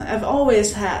I've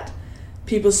always had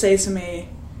people say to me,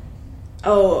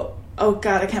 oh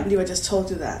God, I can't believe I just told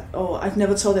you that. Or I've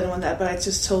never told anyone that, but I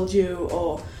just told you.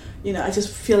 Or, I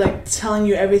just feel like telling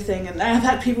you everything. And I've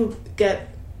had people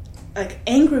get like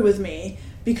angry with me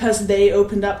because they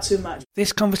opened up too much.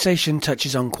 This conversation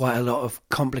touches on quite a lot of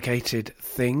complicated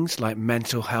things like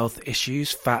mental health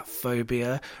issues, fat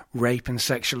phobia, rape and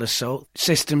sexual assault,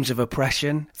 systems of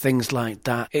oppression, things like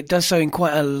that. It does so in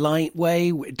quite a light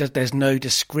way. There's no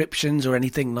descriptions or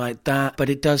anything like that, but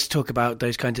it does talk about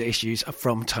those kinds of issues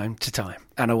from time to time.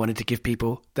 And I wanted to give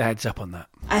people the heads up on that.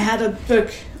 I had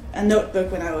a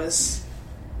notebook when I was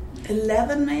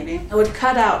 11 maybe. I would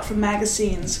cut out from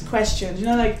magazines questions,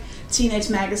 like teenage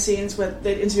magazines where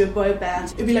they'd interview a boy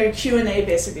band. It'd be like a Q&A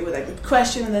basically with like the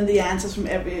question and then the answers from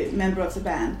every member of the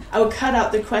band. I would cut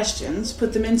out the questions,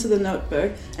 put them into the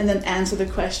notebook, and then answer the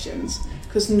questions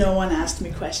because no one asked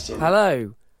me questions.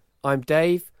 Hello, I'm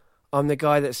Dave. I'm the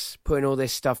guy that's putting all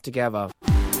this stuff together.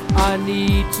 I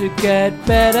need to get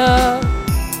better.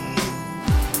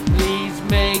 Please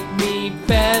make me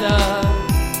better.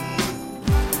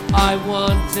 I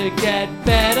want to get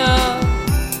better.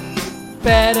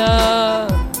 Better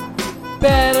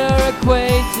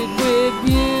acquainted with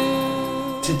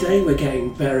you. Today we're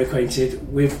getting better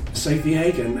acquainted with Sophie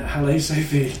Hagen. Hello,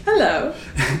 Sophie. Hello.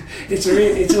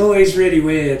 It's always really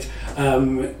weird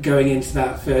going into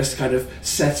that first kind of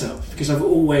setup because I've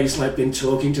always been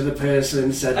talking to the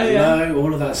person, said hello,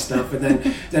 all of that stuff, and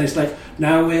then it's like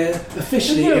now we're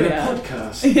officially in a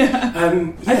podcast. Yeah.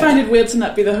 I find it weird to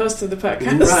not be the host of the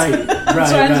podcast.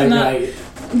 Right.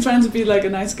 I'm trying to be like a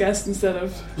nice guest instead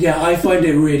of... Yeah, I find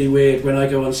it really weird when I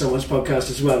go on someone's podcast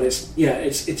as well. It's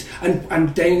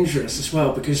and dangerous as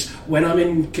well because when I'm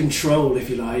in control, if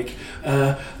you like,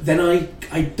 then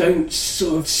I don't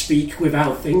sort of speak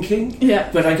without thinking. Yeah.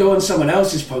 But I go on someone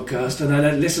else's podcast and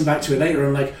I listen back to it later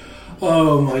and I'm like,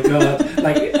 oh my God.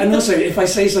 And also if I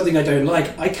say something I don't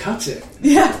like, I cut it.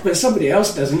 Yeah. But somebody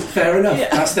else doesn't. Fair enough. Yeah.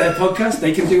 That's their podcast.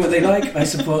 They can do what they like. I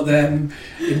support them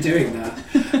in doing that.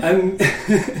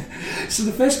 So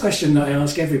the first question that I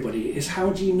ask everybody is,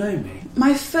 how do you know me?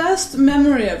 My first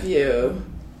memory of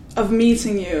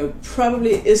meeting you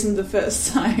probably isn't the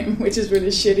first time, which is really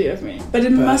shitty of me. But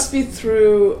it must be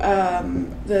through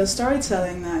the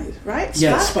storytelling night, right?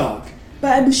 Yeah, Spark.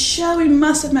 But I'm sure we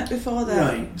must have met before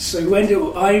that. Right. So when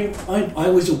I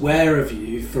was aware of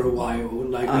you for a while.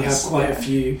 We have quite a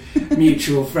few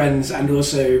mutual friends, and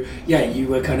also, you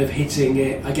were kind of hitting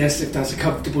it. I guess if that's a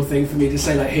comfortable thing for me to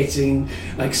say, hitting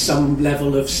some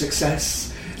level of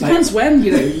success. Depends when.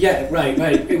 Yeah, right.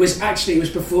 It was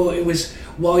before. It was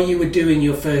while you were doing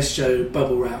your first show,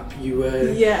 Bubble Wrap. You were.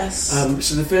 Yes.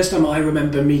 So the first time I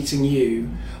remember meeting you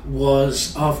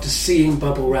was after seeing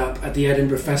Bubble Wrap at the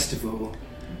Edinburgh Festival.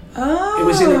 Oh. It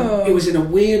was in a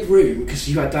weird room because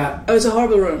you had that. Oh, it was a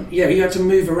horrible room. Yeah, you had to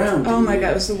move around. Oh my God,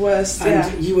 it was the worst.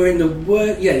 And you were in the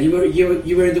worst. Yeah, you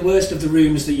were in the worst of the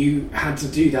rooms that you had to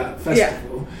do that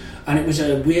festival, and it was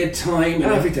a weird time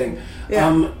and everything.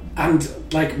 Yeah.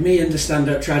 And me and the Stand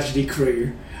Up Tragedy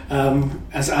crew,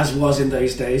 as was in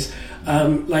those days,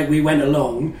 we went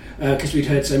along because we'd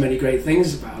heard so many great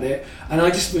things about it, and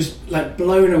I just was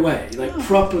blown away,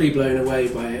 properly blown away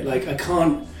by it.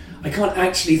 I can't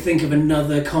actually think of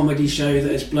another comedy show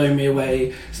that has blown me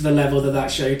away to the level that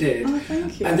show did. Oh,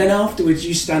 thank you. And then afterwards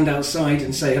you stand outside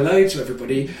and say hello to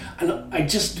everybody, and I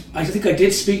think I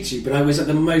did speak to you, but I was at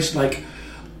the most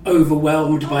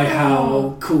overwhelmed by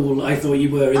how cool I thought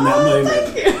you were in that moment.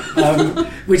 Thank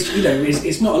you. Which,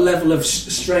 it's not a level of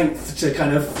strength to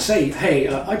kind of say, hey,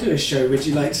 I do a show, would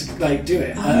you like to do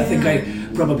it? I think I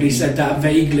probably said that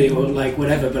vaguely or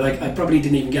whatever, but I probably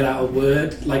didn't even get out a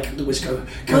word that was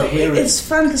coherent. It's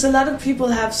fun because a lot of people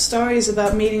have stories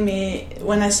about meeting me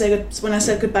when I said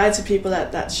goodbye to people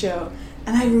at that show.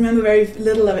 And I remember very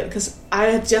little of it because I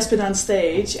had just been on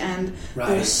stage and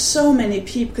there were so many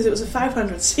people because it was a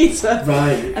 500-seater,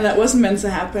 and that wasn't meant to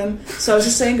happen. So I was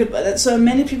just saying goodbye. So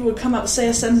many people would come up, say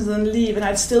a sentence, and leave, and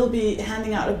I'd still be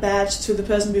handing out a badge to the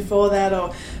person before that.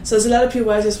 So there's a lot of people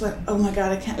where I just went, oh my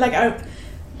God, I can't.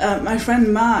 My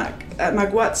friend Mark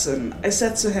Watson, I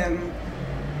said to him,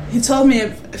 he told me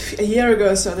a year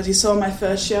ago or so that he saw my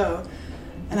first show.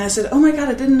 And I said, oh my God,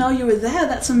 I didn't know you were there.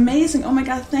 That's amazing. Oh my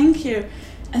God, thank you.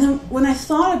 And then when I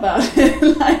thought about it,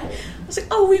 I was like,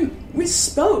 oh, we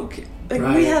spoke.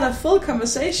 We had a full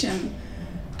conversation.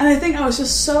 And I think I was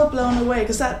just so blown away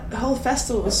because that whole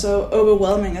festival was so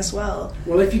overwhelming as well.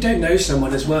 Well, if you don't know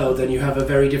someone as well, then you have a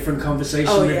very different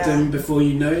conversation with them before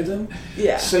you know them.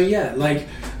 Yeah. So the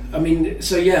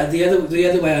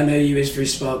other way I know you is through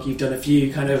Spark. You've done a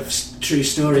few kind of true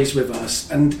stories with us,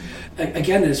 and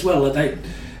again as well,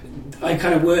 I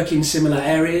kind of work in similar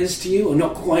areas to you, or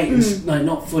not quite, like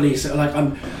not fully. So like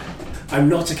I'm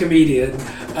not a comedian.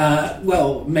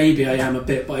 Well, maybe I am a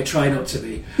bit, but I try not to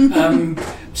be.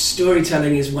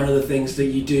 Storytelling is one of the things that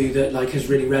you do that like has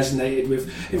really resonated with.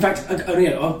 In fact,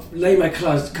 I'll lay my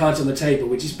cards on the table,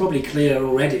 which is probably clear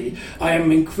already. I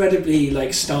am incredibly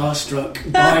like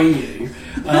starstruck by you,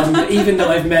 even though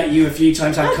I've met you a few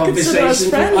times, had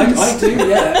conversations. I do,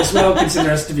 yeah, as well. Consider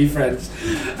us to be friends.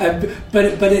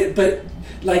 But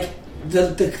like.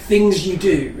 The things you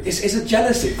do, it's a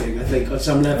jealousy thing, I think, on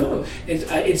some level.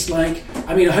 It's like,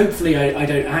 I mean, hopefully I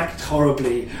don't act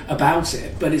horribly about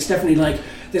it, but it's definitely like,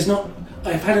 there's not,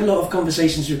 I've had a lot of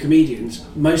conversations with comedians.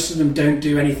 Most of them don't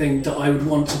do anything that I would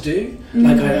want to do.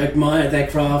 Like, I admire their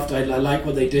craft, I like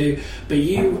what they do, but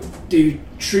you do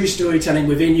true storytelling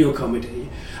within your comedy,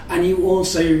 and you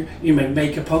also,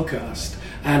 make a podcast,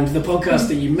 and the podcast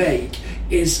that you make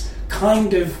is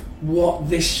kind of what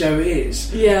this show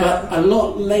is, but a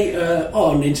lot later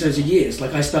on in terms of years.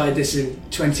 Like I started this in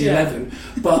 2011,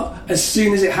 but as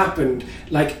soon as it happened,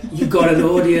 like you got an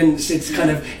audience. It's kind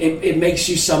of it makes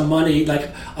you some money. Like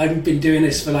I've been doing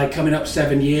this for like coming up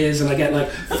 7 years, and I get like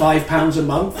 £5 a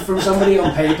month from somebody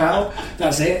on PayPal.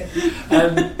 That's it.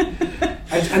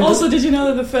 And also, did you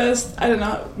know that the first, I don't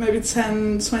know, maybe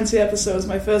 10, 20 episodes,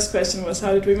 my first question was,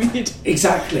 how did we meet?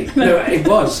 Exactly. No, it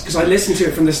was, because I listened to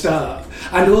it from the start.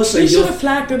 And also... You should have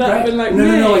flagged it up and been like,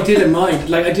 No, I didn't mind.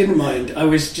 Like, I didn't mind. I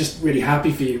was just really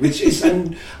happy for you, which is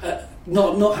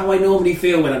not how I normally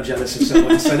feel when I'm jealous of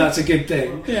someone, so that's a good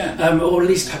thing. Yeah. Or at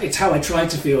least it's how I try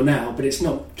to feel now, but it's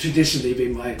not traditionally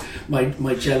been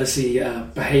my jealousy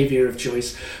behaviour of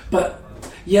choice. But...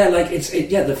 yeah, like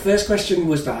the first question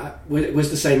was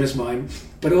the same as mine,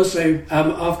 but also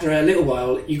after a little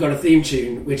while you got a theme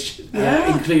tune which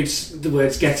includes the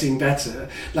words "getting better."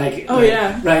 Right.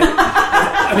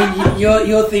 I mean,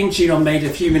 your theme tune on Made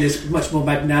of Human is much more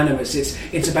magnanimous.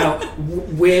 It's about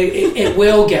it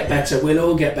will get better. We'll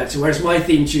all get better. Whereas my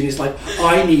theme tune is like,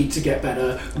 I need to get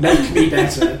better. Make me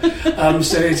better.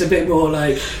 So it's a bit more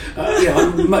like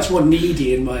I'm much more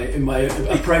needy in my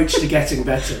approach to getting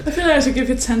better. I feel like I should give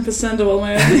you 10% of all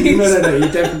my earnings. No, you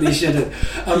definitely shouldn't.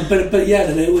 But yeah,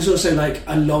 and it was also like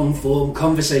a long form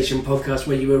conversation podcast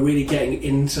where you were really getting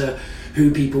into who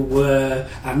people were,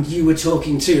 and you were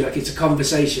talking too. Like, it's a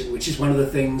conversation, which is one of the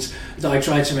things that I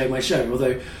try to make my show.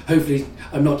 Although hopefully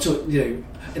I'm not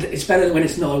it's better when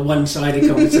it's not a one-sided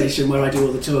conversation where I do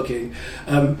all the talking,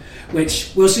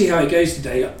 which we'll see how it goes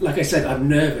today. Like I said, I'm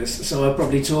nervous, so I'll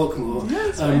probably talk more.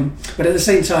 But at the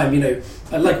same time,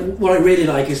 like what I really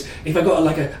like is if I got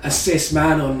like a cis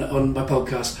man on my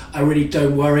podcast, I really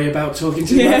don't worry about talking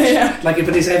too much. Yeah. Like if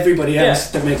it is everybody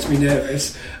else that makes me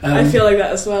nervous. I feel like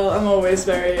that as well. I'm always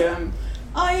very...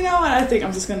 you know what, I think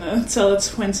I'm just going to tell a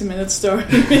 20-minute story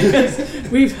because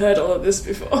we've heard all of this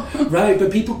before. Right,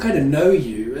 but people kind of know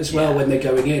you as well when they're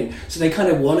going in, so they kind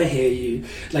of want to hear you.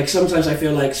 Like sometimes I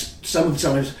feel like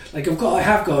sometimes like I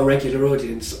have got a regular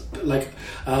audience. Like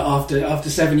after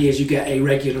 7 years you get a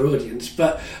regular audience,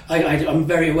 but I'm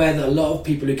very aware that a lot of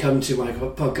people who come to my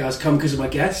podcast come because of my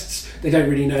guests. They don't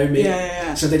really know me,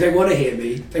 so they don't want to hear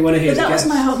me. They want to hear the guests.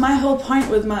 But that was my whole point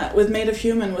with Made of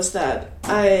Human, was that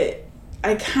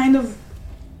I kind of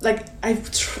like I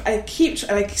keep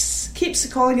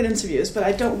calling it interviews, but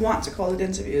I don't want to call it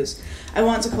interviews. I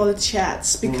want to call it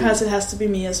chats because it has to be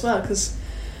me as well. Because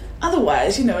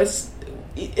otherwise,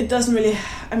 it doesn't really.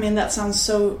 I mean, that sounds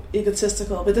so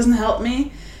egotistical, but it doesn't help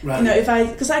me. Right.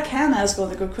 Because I can ask all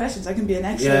the good questions, I can be an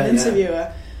excellent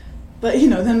interviewer. But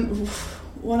then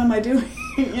what am I doing?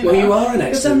 Well, you are an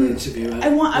excellent interviewer.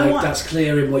 That's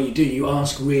clear in what you do. You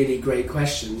ask really great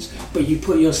questions, but you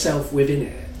put yourself within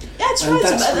it. Yeah, it's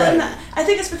right. I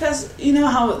think it's because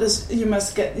how this. You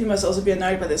must also be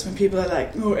annoyed by this when people are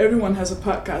like, "Oh, everyone has a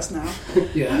podcast now."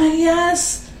 Yeah. I'm like,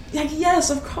 yes. Like, yes,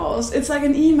 of course. It's like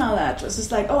an email address.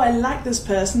 It's like, oh, I like this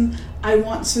person. I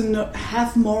want to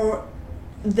have more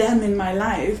them in my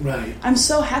life. Right. I'm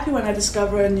so happy when I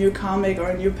discover a new comic or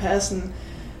a new person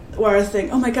where I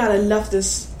think, oh my God, I love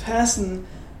this person.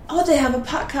 Oh, they have a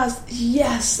podcast.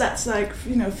 Yes, that's like,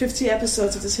 50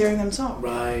 episodes of just hearing them talk.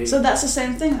 Right. So that's the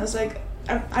same thing. I was like,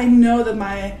 I know that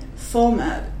my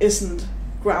format isn't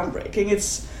groundbreaking.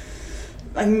 It's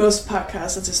like most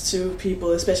podcasts are just two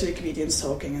people, especially comedians,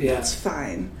 talking, and that's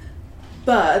fine.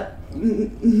 But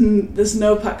there's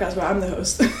no podcast where I'm the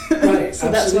host. Right, so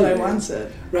that's what I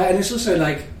wanted. Right, and it's also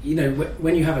like,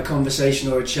 when you have a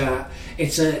conversation or a chat,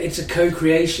 it's a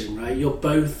co-creation, right? You're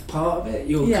both part of it.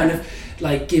 You're kind of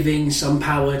like giving some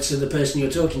power to the person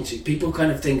you're talking to. People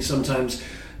kind of think sometimes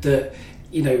that,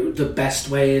 the best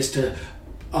way is to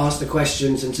ask the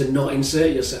questions and to not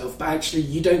insert yourself, but actually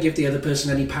you don't give the other person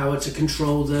any power to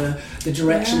control the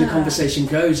direction the conversation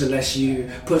goes unless you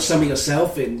put some of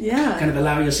yourself in. Kind of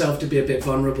allow yourself to be a bit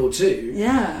vulnerable too.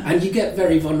 And you get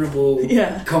very vulnerable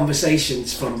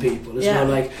conversations from people as well.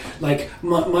 Like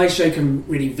my show can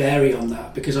really vary on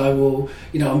that, because I will,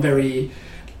 I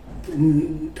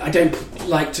don't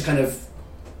like to kind of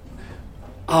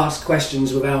ask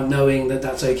questions without knowing that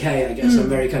that's okay, I guess. I'm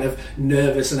very kind of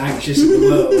nervous and anxious in the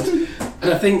world.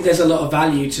 And I think there's a lot of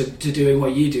value to doing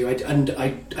what you do.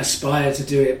 I aspire to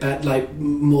do it but like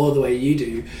more the way you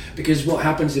do, because what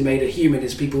happens in Made a Human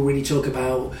is people really talk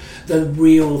about the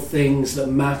real things that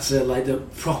matter, like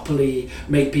that properly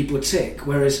make people tick.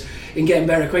 Whereas in Getting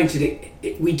Better Acquainted,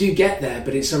 we do get there,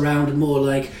 but it's around more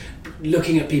like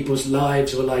looking at people's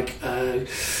lives, or like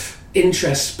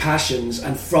interests, passions,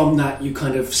 and from that you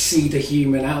kind of see the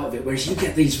human out of it. Whereas you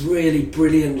get these really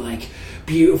brilliant, like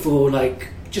beautiful, like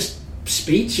just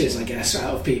speeches, I guess,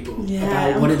 out of people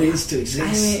about what it is to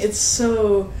exist. I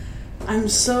mean, I'm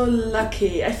so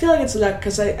lucky. I feel like it's luck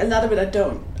because a lot of it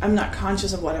I'm not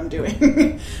conscious of what I'm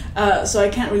doing. So I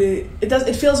can't really,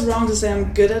 it feels wrong to say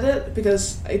I'm good at it,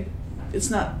 because it's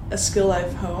not a skill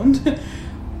I've honed.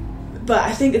 But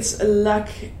I think it's a luck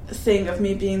thing of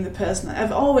me being the person.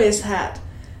 I've always had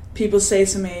people say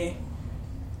to me,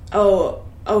 oh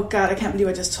God, I can't believe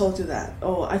I just told you that.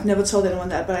 Or I've never told anyone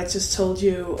that, but I just told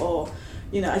you. Or,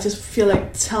 I just feel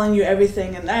like telling you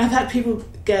everything. And I've had people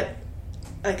get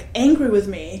like angry with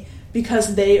me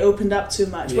because they opened up too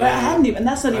much. Where I hadn't even.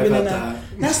 That's not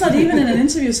even in an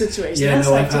interview situation.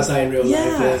 I've had that in real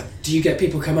life. Do you get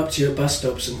people come up to you at bus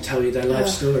stops and tell you their life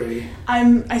story?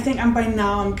 I think by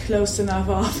now I'm close enough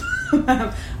off.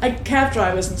 Cab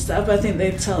drivers and stuff, but I think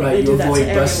they do that to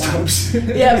everyone. Bus stops.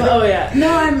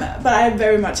 But I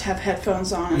very much have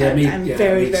headphones on. And I'm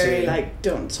very like,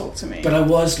 don't talk to me. But I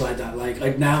was like that.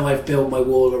 Like now I've built my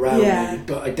wall around me.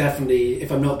 But I definitely, if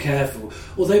I'm not careful,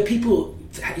 although people.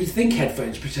 You think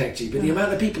headphones protect you, but the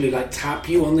amount of people who like tap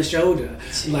you on the shoulder,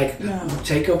 like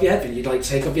take off your headphones, you like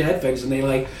take off your headphones, and they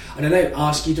like, I don't know,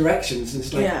 ask you directions, and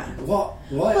it's like, what?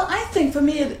 Well, I think for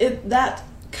me that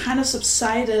kind of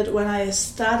subsided when I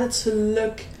started to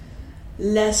look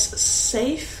less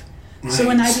safe. Right. So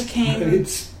when I became,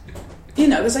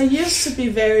 because I used to be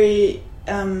very.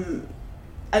 I'm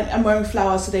wearing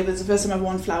flowers today, but it's the first time I've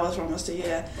worn flowers for almost a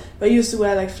year. But I used to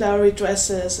wear like flowery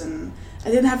dresses, and I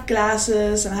didn't have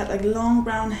glasses, and I had like long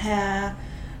brown hair,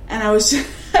 and I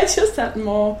just had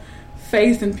more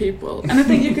faith in people. And I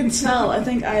think you can tell. I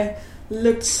think I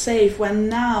looked safe, when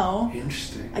now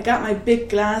I got my big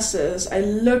glasses. I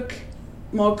look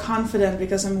more confident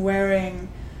because I'm wearing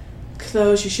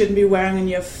clothes you shouldn't be wearing, and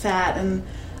you're fat. And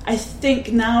I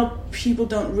think now people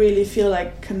don't really feel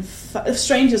like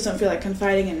strangers don't feel like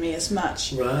confiding in me as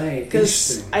much, right?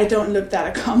 Because I don't look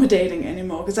that accommodating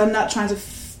anymore. Because I'm not trying to.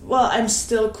 I'm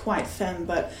still quite femme,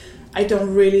 but I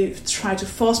don't really try to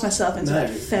force myself into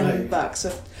that femme box.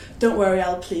 So don't worry,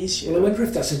 I'll please you. Well, I wonder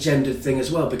if that's a gendered thing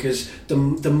as well, because the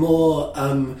more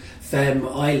femme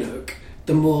I look,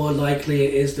 the more likely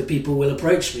it is that people will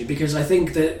approach me, because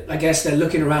I guess they're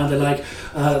looking around, they're like,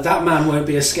 that man won't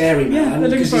be a scary man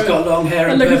because he's got long hair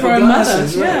and purple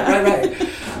glasses. Right.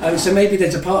 So maybe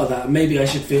there's a part of that. Maybe I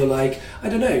should feel like, I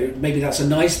don't know, maybe that's a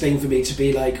nice thing for me to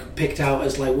be like picked out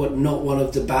as like not one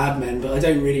of the bad men, but I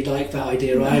don't really like that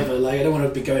idea either. Like I don't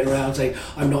want to be going around saying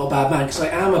I'm not a bad man, because I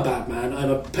am a bad man.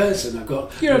 I'm a person. I've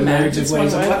got loads of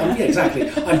ways. Exactly.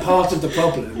 I'm part of the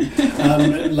problem.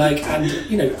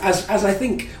 As I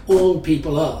think all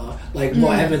people are, like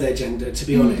whatever their gender, to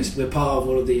be honest, we're part of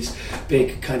all of these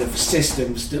big kind of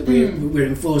systems that we're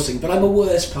enforcing. But I'm a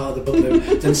worse part of the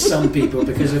problem than some people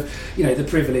because of the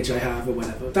privilege I have or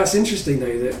whatever. That's interesting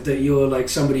though, that you're like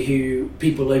somebody who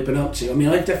people open up to. I mean,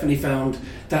 I've definitely found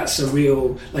that's a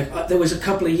real there was a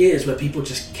couple of years where people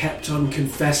just kept on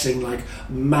confessing like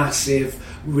massive,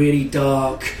 really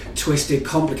dark, twisted,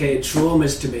 complicated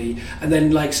traumas to me, and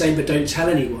then like saying, but don't tell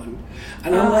anyone.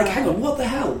 And I'm like, hang on, what the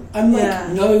hell? I'm like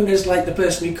known as like the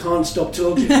person who can't stop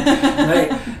talking.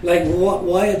 like what?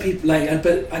 Why are people like?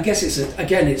 But I guess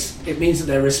it means that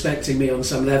they're respecting me on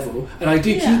some level, and I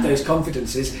do keep those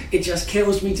confidences. It just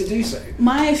kills me to do so.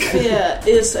 My fear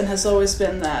is and has always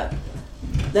been that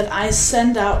I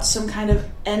send out some kind of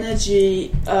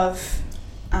energy of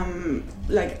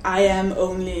like I am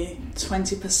only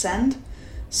 20%.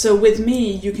 So with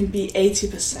me, you can be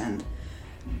 80%.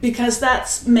 Because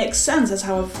that makes sense. That's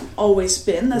how I've always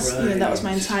been. That was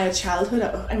my entire childhood.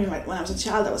 I mean, when I was a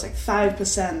child, that was like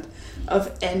 5%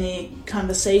 of any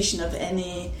conversation, of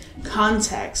any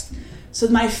context. So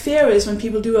my fear is when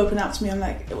people do open up to me, I'm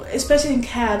like, especially in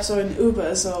cabs or in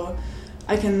Ubers, or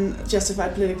I can justify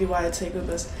politically why I take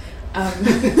Ubers.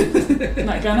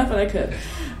 Not gonna, but I could.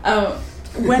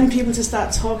 When people just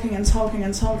start talking,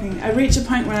 I reach a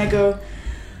point where I go,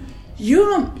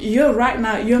 you're right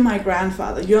now, you're my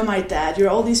grandfather, you're my dad, you're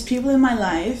all these people in my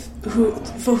life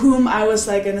for whom I was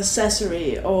like an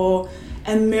accessory or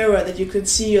a mirror that you could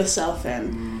see yourself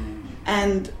in.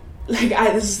 And like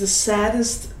this is the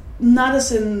saddest, not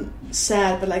as in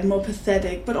sad, but like more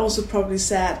pathetic, but also probably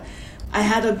sad. I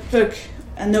had a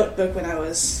notebook when I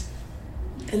was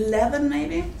 11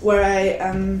 maybe, where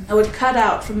I would cut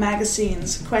out from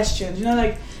magazines questions,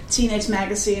 like teenage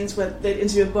magazines where they'd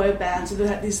interview boy bands, so they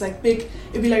had these like big,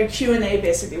 it'd be like a Q&A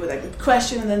basically with like the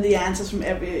question and then the answers from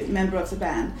every member of the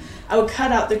band. I would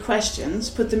cut out the questions,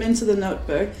 put them into the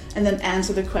notebook, and then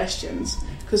answer the questions,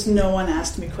 because no one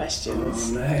asked me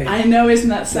questions. Oh, no. I know, isn't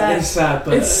that sad? It is sad,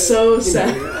 but it's so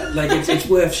sad. Like it's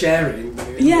worth sharing.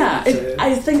 Yeah,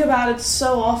 I think about it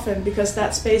so often, because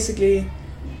that's basically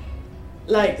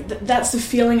like that's the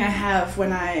feeling I have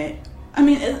when I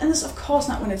mean, and it's of course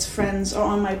not when it's friends or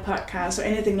on my podcast or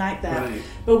anything like that, right.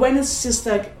 But when it's just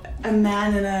like a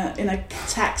man in a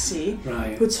taxi,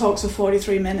 right. who talks for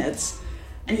 43 minutes,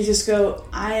 and you just go,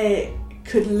 I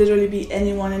could literally be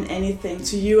anyone and anything.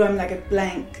 To you, I'm like a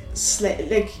blank slate.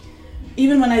 Like,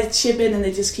 even when I chip in and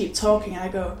they just keep talking, I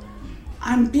go,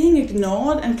 I'm being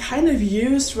ignored and kind of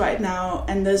used right now,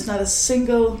 and there's not a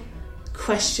single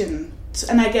question.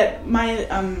 And I get my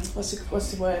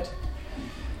what's the word?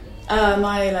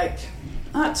 My like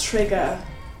not trigger,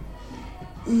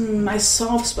 my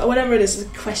soft spot, whatever it is,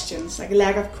 questions, like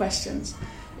lack of questions.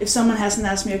 If someone hasn't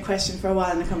asked me a question for a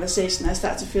while in a conversation, I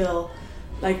start to feel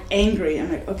like angry.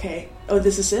 I'm like, okay, oh,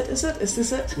 this is it? Is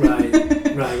this it?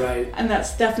 Right. And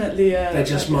that's definitely they're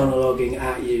just monologuing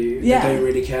at you. Yeah. They don't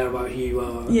really care about who you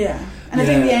are. Yeah. And I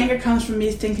think the anger comes from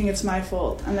me thinking it's my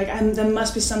fault. And like, there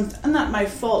must be something, and not my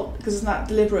fault because it's not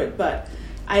deliberate, but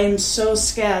I am so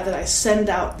scared that I send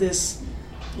out this,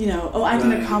 I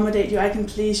can accommodate you, I can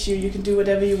please you, you can do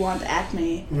whatever you want at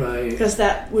me. Right. Because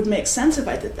that would make sense if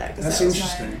I did that. That's that was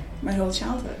interesting. My whole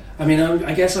childhood. I mean,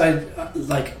 I guess I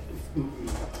like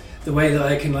the way that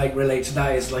I can like relate to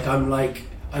that is like I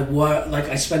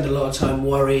spend a lot of time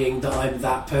worrying that I'm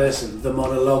that person, the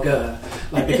monologuer,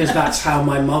 like because that's how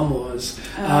my mum was,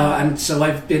 and so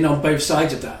I've been on both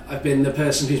sides of that. I've been the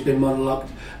person who's been monologued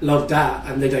at,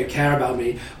 and they don't care about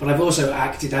me. But I've also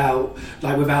acted out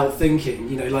like without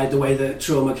thinking, like the way that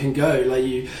trauma can go. Like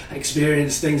you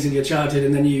experience things in your childhood,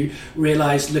 and then you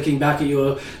realise, looking back at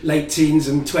your late teens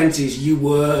and 20s, you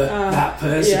were that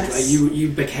person. Yes. Like you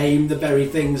became the very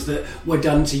things that were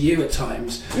done to you at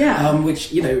times. Yeah.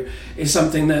 Which is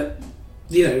something that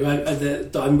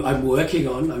that I'm working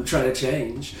on. I'm trying to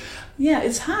change. Yeah,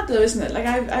 it's hard though, isn't it? Like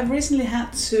I've recently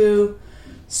had to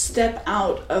step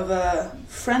out of a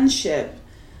friendship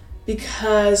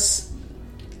because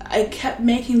I kept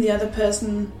making the other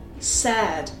person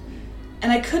sad,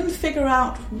 and I couldn't figure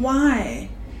out why.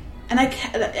 And I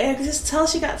could just tell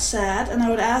she got sad, and I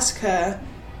would ask her,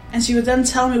 and she would then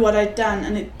tell me what I'd done,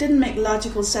 and it didn't make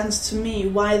logical sense to me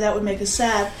why that would make her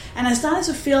sad. And I started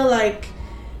to feel like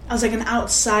I was like an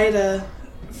outsider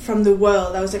from the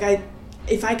world. I was like,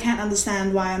 if I can't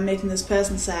understand why I'm making this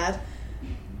person sad,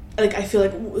 like I feel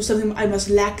like I must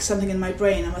lack something in my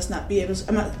brain. I must not be able to,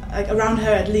 I'm not, like around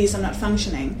her at least, I'm not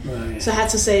functioning. Right. So I had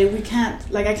to say, I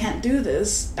can't do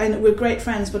this. And we're great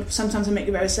friends, but sometimes I make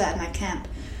you very sad, and I can't.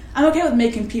 I'm okay with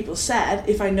making people sad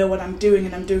if I know what I'm doing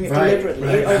and I'm doing it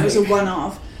deliberately, or if it's a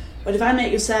one-off. But if I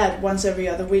make you sad once every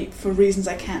other week for reasons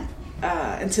I can't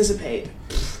anticipate,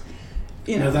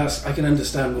 No, I can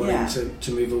understand wanting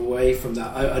to move away from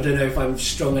that. I don't know if I'm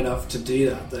strong enough to do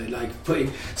that though. Like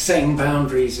setting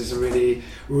boundaries is a really,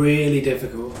 really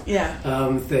difficult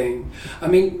thing. I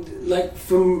mean, like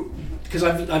because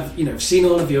I've seen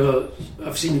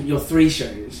I've seen your 3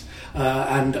 shows.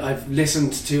 And I've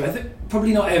listened to, I think,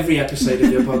 probably not every episode of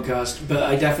your podcast, but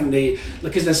I definitely,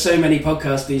 because there's so many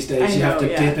podcasts these days, you have to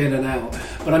dip in and out.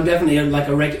 But I'm definitely like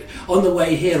on the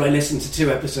way here, I listened to 2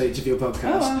 episodes of your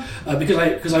podcast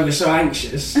because I was so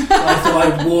anxious. I thought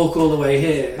I'd walk all the way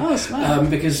here. Oh, smart.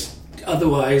 Because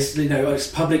otherwise, it's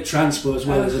public transport as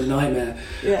well as a nightmare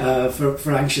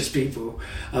for anxious people,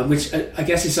 which I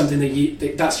guess is something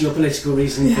that's your political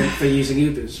reason for using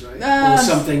Ubers, right? Or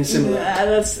something similar.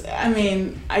 I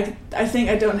think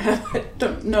I don't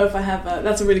know if I have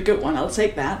that's a really good one. I'll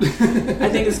take that. I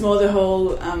think it's more the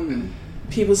whole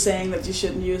people saying that you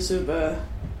shouldn't use Uber.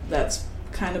 That's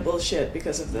kind of bullshit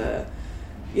because of the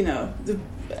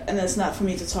and it's not for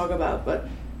me to talk about, but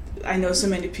I know so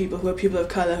many people who are people of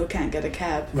color who can't get a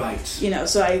cab. Right. You know,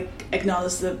 so I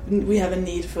acknowledge that we have a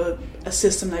need for a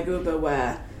system like Uber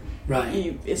where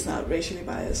it's not racially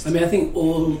biased. I mean, I think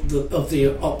all of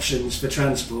the options for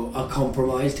transport are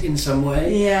compromised in some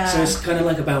way. Yeah. So it's kind of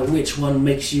like about which one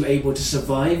makes you able to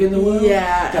survive in the world.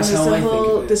 Yeah, That's and how there's I the think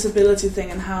whole of it. disability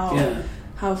thing and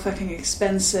how fucking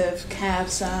expensive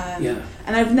cabs are.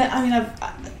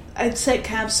 And I'd take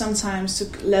cabs sometimes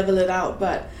to level it out,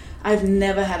 but I've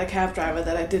never had a cab driver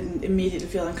that I didn't immediately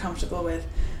feel uncomfortable with.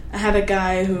 I had a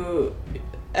guy who,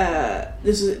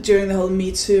 this was during the whole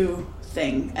Me Too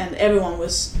thing, and it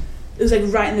was like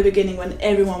right in the beginning when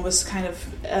everyone was kind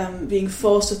of being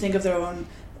forced to think of their own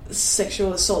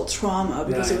sexual assault trauma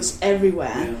because it was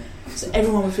everywhere. Yeah. So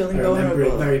everyone was feeling vulnerable. I remember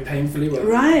it very painfully well.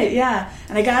 Right, yeah.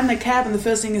 And I got in a cab and the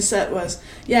first thing he said was,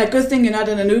 yeah, good thing you're not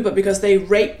in an Uber because they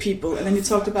rape people. And then he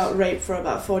talked about rape for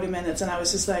about 40 minutes and I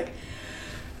was just like,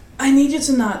 I need you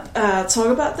to not talk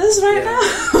about this right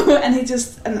now. And I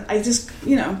just,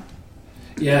 you know,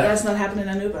 that's not happening in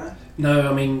an Uber. No,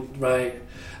 I mean, right.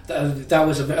 That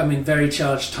was very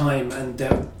charged time, and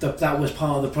that was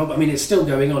part of the problem. I mean, it's still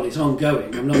going on; it's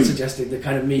ongoing. I'm not suggesting the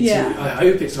kind of Me Too. I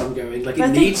hope it's ongoing. Like, it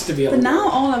needs to be ongoing. But now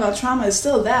all of our trauma is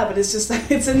still there, but it's just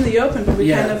like it's in the open. But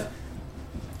we kind of,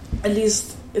 at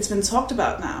least, it's been talked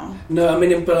about now. No, I've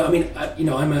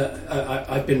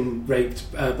been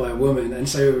raped by a woman, and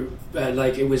so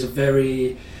it was a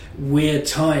very weird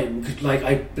time. Like,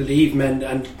 I believe men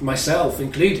and myself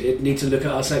included need to look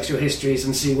at our sexual histories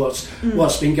and see what's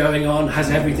been going on. Has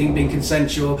everything been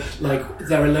consensual? Like,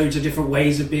 there are loads of different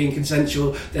ways of being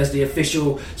consensual. There's the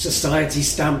official society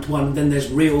stamped one, then there's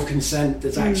real consent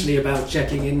that's actually about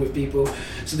checking in with people.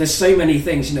 So there's so many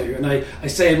things, you know, and I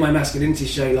say in my masculinity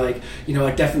show, like, you know,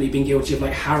 I've definitely been guilty of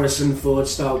like Harrison Ford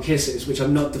style kisses, which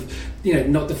I'm not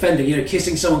defending, you know,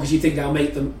 kissing someone because you think that'll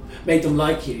make them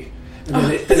like you.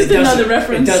 It another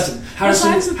reference. It doesn't.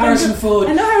 Harrison Ford,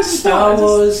 I know Harrison Star Ford.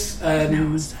 Wars.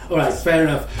 All right, fair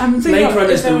enough. Blade Runner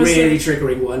is the really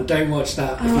triggering one. Don't watch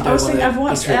that if you don't want to. I've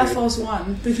watched Air Force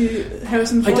One. Did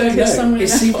Harrison Ford kiss someone in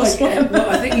Air Force One? Well,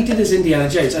 I think he did as Indiana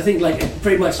Jones. I think like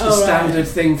pretty much the standard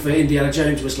thing for Indiana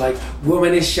Jones was like,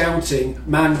 woman is shouting,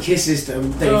 man kisses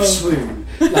them, they swoon.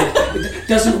 Like, it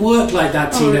doesn't work like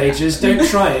that, teenagers. Don't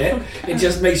try it. It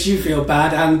just makes you feel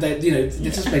bad, and it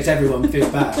just makes everyone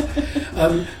feel bad.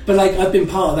 But like, I've been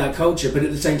part of that culture, but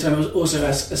at the same time, I was also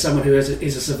as someone who is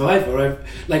a survivor,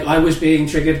 I was being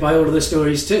triggered by all of the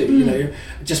stories too. You know,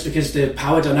 just because the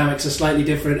power dynamics are slightly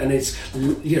different, and it's,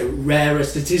 you know, rarer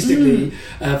statistically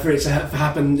for it to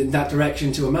happen in that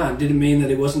direction to a man, didn't mean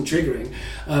that it wasn't triggering.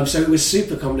 So it was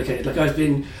super complicated. Like,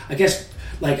 I guess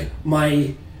like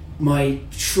my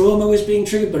trauma was being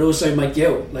triggered, but also my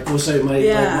guilt, like also my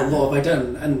like, what have I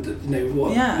done, and you know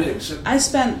what. Yeah, you know, so. I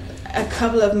spent a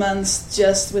couple of months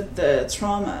just with the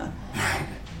trauma,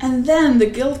 and then the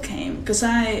guilt came because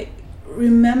I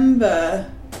remember,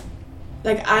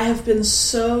 like, I have been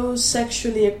so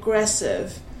sexually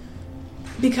aggressive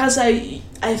because I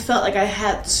felt like I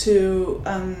had to.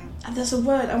 There's a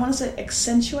word I want to say,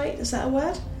 accentuate. Is that a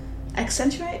word?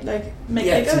 Accentuate, like make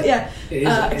it go,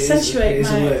 accentuate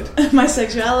my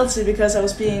sexuality because I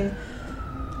was being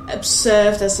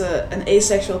observed as an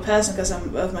asexual person because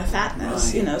of my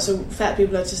fatness. You know, so fat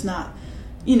people are just not.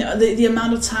 You know, the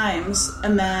amount of times a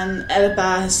man at a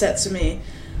bar has said to me,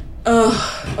 there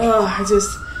are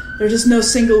just no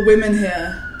single women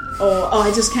here, or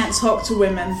I just can't talk to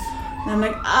women. And I'm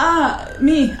like,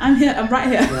 I'm here, I'm right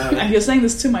here. Right. And you're saying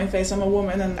this to my face, I'm a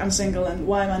woman and I'm single, and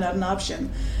why am I not an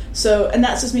option? So, and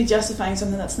that's just me justifying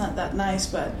something that's not that nice,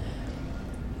 but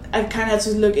I've kind of had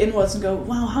to look inwards and go,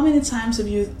 wow, how many times have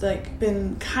you like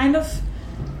been kind of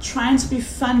trying to be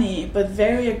funny but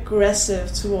very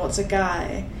aggressive towards a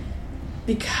guy?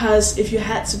 Because if you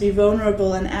had to be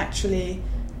vulnerable and actually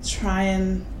try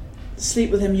and sleep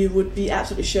with him, you would be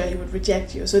absolutely sure he would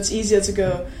reject you. So it's easier to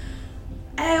go,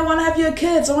 hey, I want to have your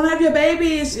kids, I want to have your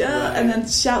babies, and then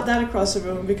shout that across the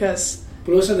room because...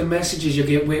 But also the messages you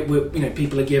get, you know,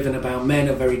 people are given about men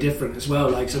are very different as well.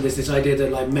 Like, so there's this idea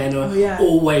that like men are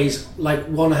always like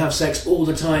want to have sex all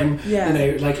the time. Yeah. You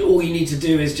know, like all you need to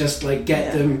do is just like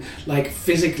get them like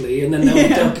physically, and then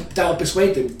that'll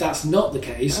persuade them. That's not the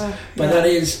case, but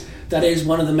that is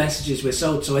one of the messages we're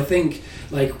sold. So I think,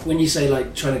 like, when you say,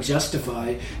 like, trying to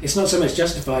justify, it's not so much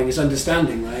justifying, it's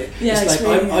understanding, right? Yeah, it's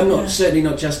like, I'm not certainly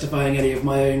not justifying any of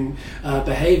my own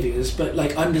behaviours, but,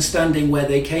 like, understanding where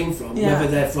they came from, whether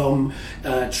they're from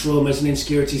traumas and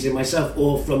insecurities in myself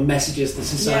or from messages that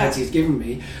society has given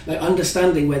me. Like,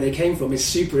 understanding where they came from is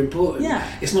super important. Yeah.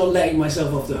 It's not letting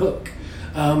myself off the hook.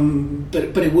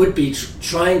 But it would be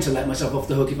trying to let myself off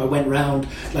the hook if I went round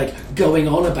like going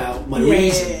on about my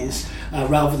reasons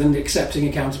rather than accepting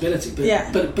accountability.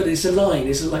 But it's a line.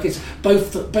 It's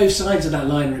both sides of that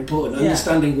line are important.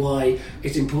 Understanding why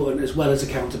it's important as well as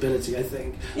accountability. I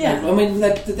think. Yeah. I mean,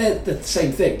 they're the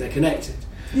same thing. They're connected.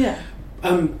 Yeah.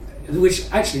 Which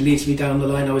actually leads me down the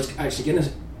line I was actually going to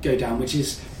go down, which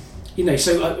is,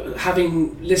 so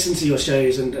having listened to your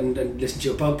shows and listened to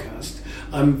your podcast,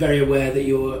 I'm very aware that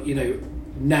you're,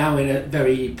 now in a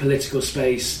very political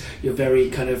space. You're very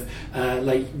kind of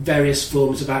like various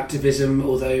forms of activism,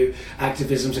 although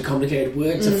activism's a complicated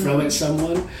word to throw at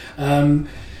someone,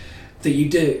 that you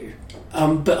do.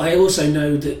 But I also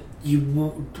know that you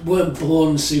weren't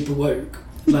born super woke.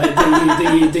 Like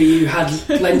that you had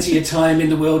plenty of time in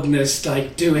the wilderness,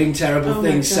 like doing terrible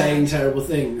things, saying terrible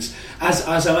things, as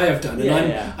I have done.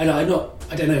 And I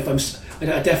don't know if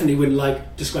I definitely wouldn't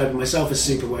like describing myself as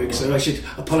super woke, so I should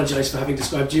apologise for having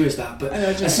described you as that. But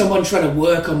as someone trying to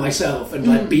work on myself and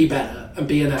like be better and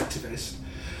be an activist,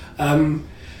 how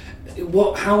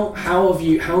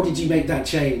did you make that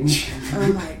change?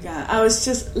 Oh my god! I was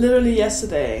just literally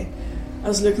yesterday. I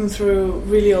was looking through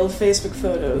really old Facebook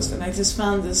photos, and I just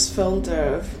found this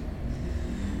folder of,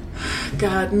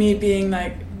 God, me being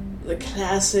like the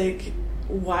classic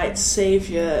white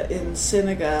savior in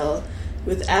Senegal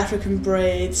with African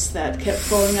braids that kept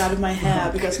falling out of my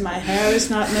hair because my hair is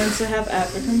not meant to have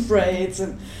African braids.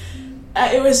 And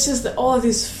it was just all of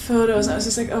these photos, and I was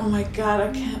just like, oh my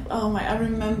God, I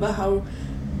remember how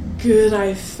good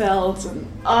I felt, and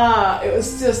it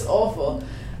was just awful.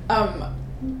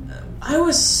 I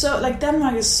was so, like,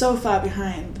 Denmark is so far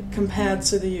behind compared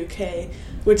to the UK,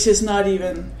 which is not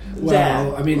even there.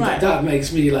 Well, I mean, that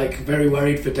makes me, like, very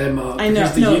worried for Denmark. I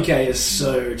know. Because the UK is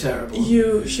so terrible.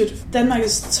 Denmark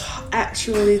is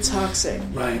actually toxic.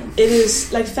 Right. It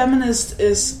is, like, feminist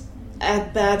is a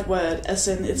bad word, as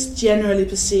in it's generally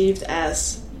perceived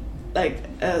as, like,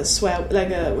 a swear,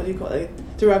 like a, what do you call it,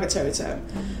 like, derogatory term.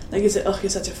 Like, you say, oh, you're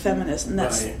such a feminist, and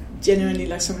that's genuinely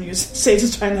like something you say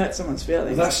to try and hurt someone's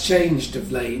feelings. Well, that's changed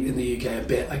of late in the UK a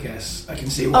bit, I guess. I can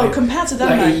see why. Oh, compared to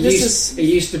Denmark, like it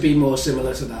used to be more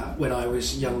similar to that when I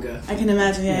was younger. I can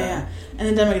imagine, yeah. And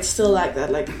in Denmark, it's still like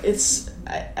that. Like, it's,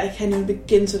 I can't even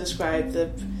begin to describe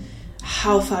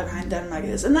how far behind Denmark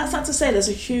is. And that's not to say there's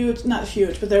not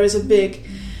huge, but there is a big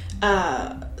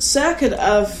circuit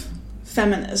of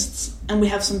feminists, and we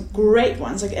have some great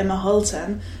ones like Emma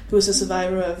Holten, who is a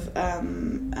survivor of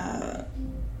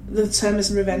the term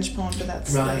is revenge porn, but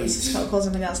that's it's called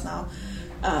something else now,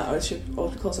 or it should be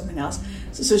called something else.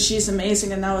 So she's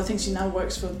amazing, and now I think she now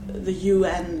works for the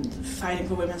UN fighting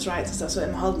for women's rights and stuff. So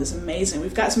Emma Holten is amazing.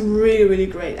 We've got some really, really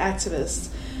great activists,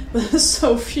 but there's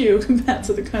so few compared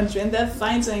to the country, and they're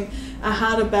fighting a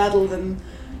harder battle than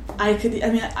I could. I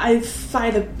mean, I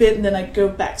fight a bit and then I go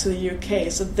back to the UK,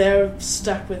 so they're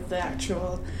stuck with the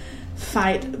actual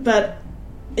fight. But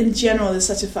in general, it's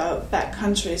such a far back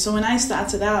country. So when I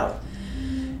started out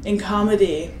in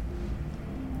comedy,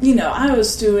 I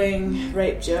was doing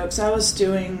rape jokes. I was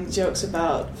doing jokes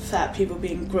about fat people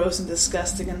being gross and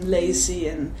disgusting and lazy,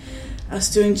 and I was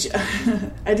doing.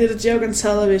 I did a joke on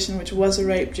television which was a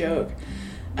rape joke,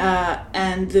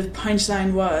 and the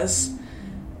punchline was,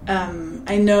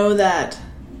 I know that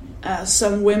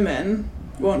some women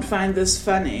won't find this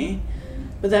funny,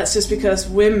 but that's just because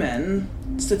women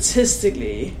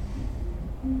statistically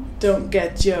don't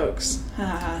get jokes.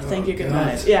 Thank you, good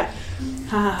night. Yeah.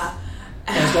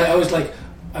 I was like,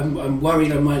 I'm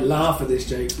worried I might laugh at this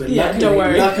joke, but don't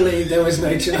worry. Luckily there was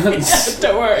no chance.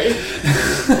 Don't worry.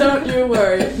 Don't you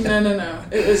worry. No.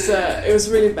 It was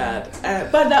really bad.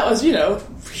 But that was,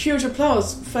 huge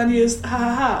applause. Funniest,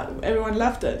 everyone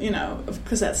loved it,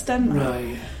 because that's Denmark.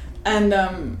 Right. And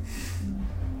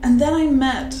then I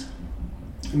met.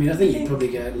 I mean, I think you'd probably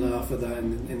get a laugh at that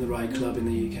in the right club in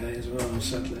the UK as well,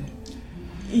 sadly.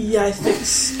 Yeah, I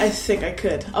think I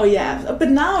could. Oh yeah, but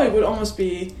now it would almost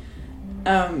be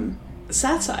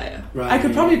satire. Right. I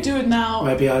could probably do it now.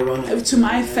 Might be ironic to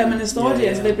my feminist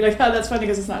audience. They'd be like, "Oh, that's funny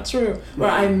because it's not true." Or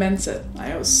I meant it.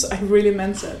 I really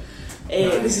meant it.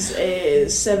 This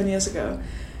is 7 years ago,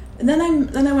 and then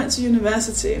I went to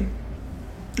university,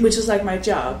 which was like my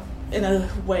job in a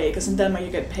way, because in Denmark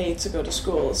you get paid to go to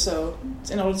school. So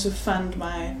in order to fund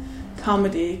my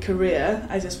comedy career,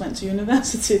 I just went to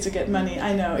university to get money.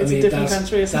 I know it's a different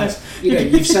country, isn't it?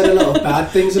 You've said a lot of bad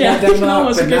things about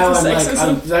Denmark, but now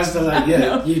that's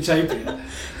the utopia.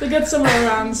 To get somewhere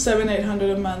around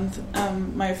 $700-800 a month,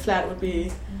 my flat would be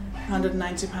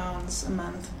 £190 a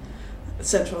month.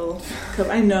 Central,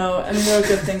 I know, and there are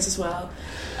good things as well.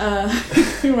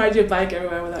 ride your bike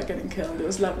everywhere without getting killed. It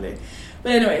was lovely.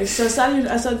 But anyway, so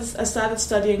I started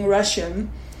studying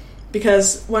Russian,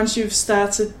 because once you've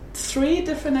started 3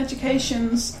 different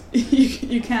educations,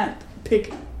 you can't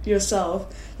pick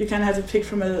yourself. You kind of have to pick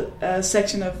from a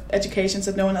section of educations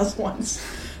that no one else wants.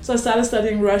 So I started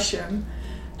studying Russian,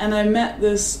 and I met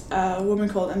this woman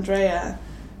called Andrea,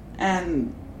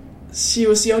 and she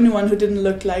was the only one who didn't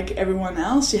look like everyone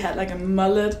else. She had like a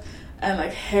mullet and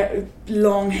like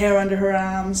long hair under her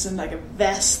arms and like a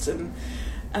vest, and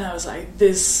I was like,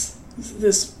 this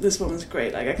woman's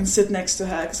great. Like, I can sit next to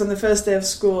her, because on the first day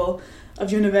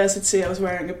of university, I was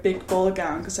wearing a big ball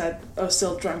gown because I was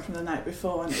still drunk from the night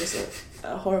before, and it was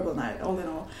a horrible night, all in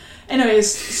all.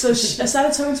 Anyways, so I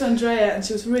started talking to Andrea, and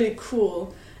she was really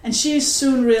cool, and she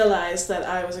soon realized that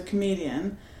I was a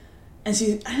comedian. And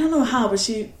I don't know how, but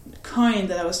she coined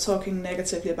that I was talking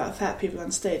negatively about fat people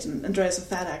on stage, and Andrea's a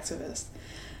fat activist.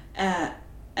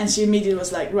 And she immediately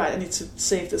was like, right, I need to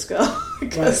save this girl,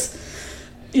 because,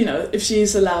 you know, if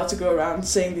she's allowed to go around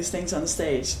saying these things on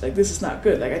stage, like, this is not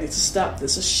good, like, I need to stop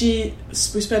this. So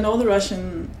we spent all the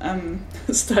Russian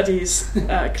studies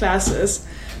classes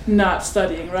not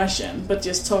studying Russian, but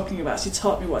just talking about, she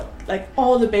taught me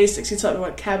all the basics. She taught me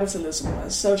what capitalism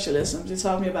was, socialism. She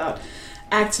taught me about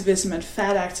activism and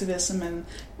fat activism and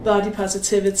body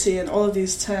positivity and all of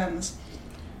these terms.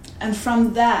 And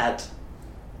from that,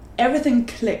 everything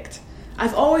clicked.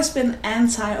 I've always been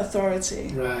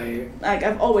anti-authority. Right. Like,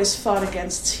 I've always fought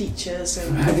against teachers,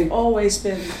 and I've always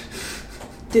been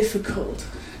difficult.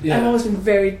 Yeah. I've always been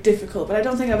very difficult, but I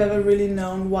don't think I've ever really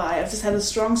known why. I've just had a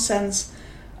strong sense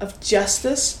of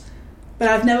justice, but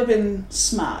I've never been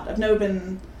smart. I've never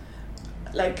been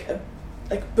like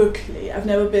bookly. I've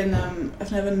never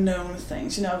known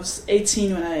things. You know, I was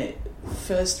 18 when I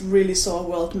first really saw a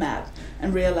world map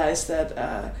and realized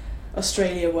that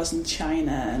Australia wasn't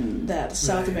China and that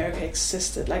South America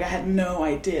existed. Like, I had no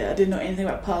idea. I didn't know anything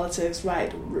about politics,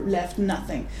 right, left,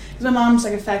 nothing. Because my mom's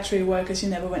like a factory worker. She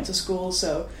never went to school,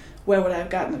 so where would I have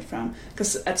gotten it from?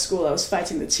 Because at school I was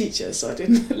fighting the teachers, so I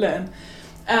didn't learn.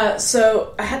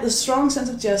 So I had this strong sense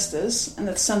of justice and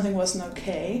that something wasn't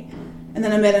okay. And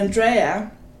then I met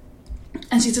Andrea,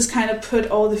 and she just kind of put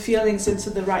all the feelings into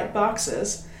the right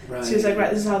boxes. Right. She was like, right,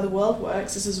 this is how the world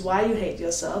works. This is why you hate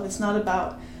yourself. It's not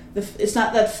about it's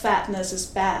not that fatness is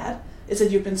bad. It's that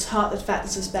you've been taught that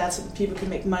fatness is bad so that people can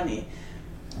make money.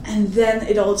 And then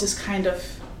it all just kind of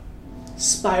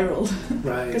spiraled.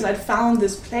 Right. Because I'd found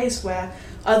this place where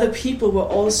other people were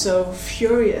also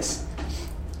furious.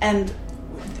 And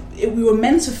we were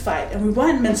meant to fight, and we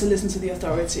weren't meant to listen to the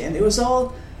authority. And it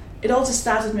all just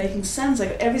started making sense.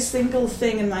 Like, every single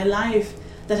thing in my life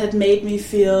that had made me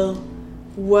feel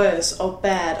worse or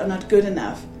bad or not good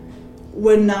enough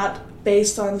were not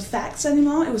based on facts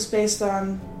anymore. It was based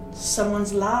on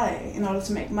someone's lie in order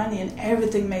to make money, and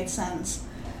everything made sense.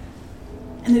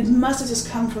 And it must have just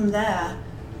come from there.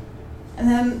 And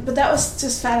then, but that was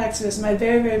just fat activism. I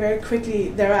very, very, very quickly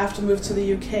thereafter moved to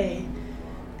the UK,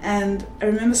 and I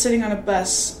remember sitting on a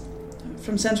bus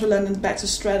from central London back to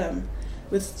Streatham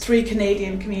with 3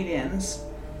 Canadian comedians,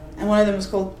 and one of them was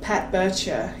called Pat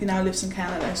Bircher. He now lives in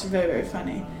Canada. He's very, very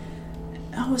funny.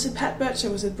 Oh, was it Pat Bircher?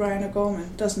 Was it Brian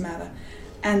O'Gorman? Doesn't matter.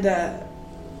 And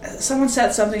someone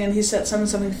said something, and he said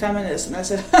something feminist, and I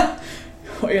said,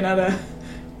 well, you're not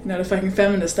a fucking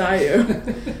feminist, are you?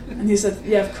 And he said,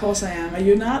 yeah, of course I am. Are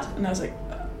you not? And I was like,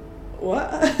 what?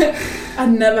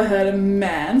 I'd never heard a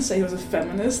man say he was a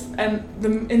feminist, and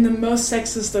in the most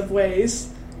sexist of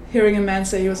ways, hearing a man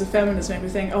say he was a feminist made me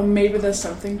think, oh, maybe there's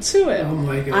something to it. Oh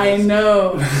my god. I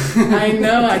know,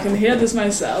 I can hear this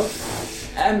myself.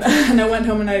 And I went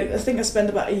home, and I think I spent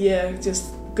about a year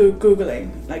just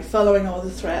Googling, like following all the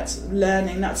threads,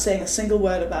 learning, not saying a single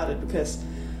word about it because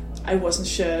I wasn't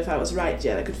sure if I was right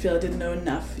yet. I could feel I didn't know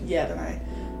enough yet,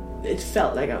 and it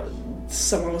felt like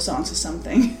someone was onto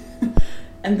something.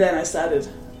 And then I started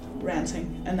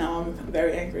ranting, and now I'm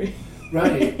very angry.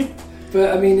 Right.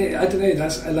 But I mean, I don't know.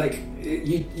 That's like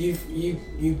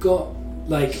you got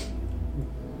like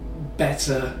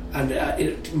better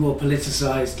and more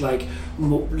politicized, like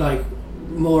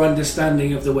more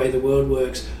understanding of the way the world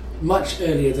works much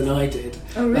earlier than I did.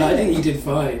 Oh, really? I think you did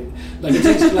fine. Like it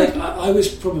takes, like I was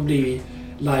probably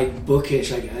like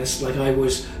bookish, I guess. Like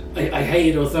I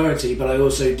hated authority, but I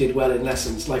also did well in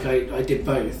lessons. Like I did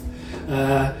both.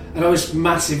 And I was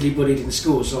massively bullied in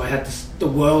school, so I had the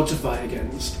world to fight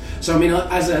against. So I mean,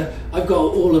 I've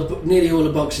got nearly all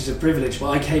the boxes of privilege, but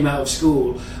I came out of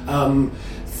school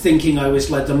thinking I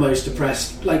was like the most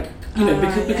oppressed, like, you know,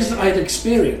 because I had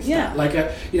experienced that. Like,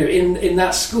 you know, in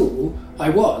that school, I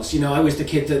was. I was the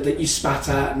kid that you spat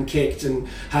at and kicked and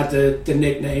had the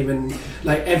nickname, and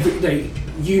like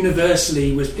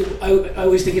universally was. I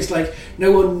always think it's like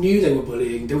no one knew they were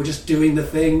bullying. They were just doing the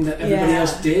thing that everybody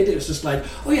else did. It was just like,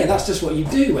 oh yeah, that's just what you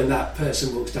do when that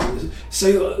person walks down.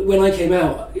 So when I came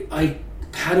out, I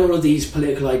had all of these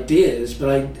political ideas, but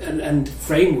and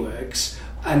frameworks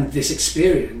and this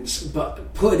experience,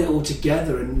 but putting it all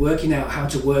together and working out how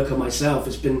to work on myself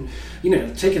has been,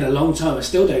 taking a long time. I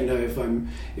still don't know if I'm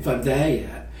there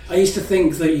yet. I used to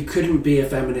think that you couldn't be a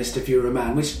feminist if you were a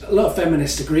man, which a lot of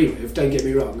feminists agree with. Don't get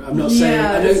me wrong. I'm not saying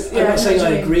I'm not saying I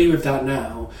agree with that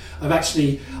now. I've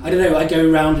actually, I don't know, I go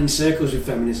around in circles with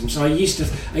feminism. So I used to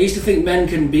think men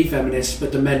couldn't be feminists,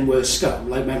 but the men were scum,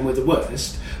 like men were the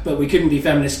worst. But we couldn't be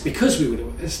feminists because we were the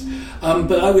worst.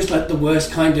 But I was like the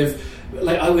worst kind of.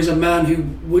 Like I was a man who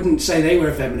wouldn't say they were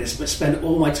a feminist, but spent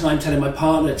all my time telling my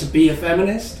partner to be a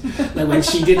feminist. Like when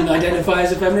she didn't identify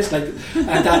as a feminist, like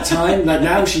at that time, like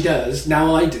now she does,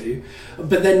 now I do.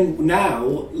 But then now,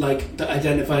 like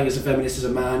identifying as a feminist as a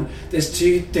man, there's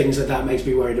two things that makes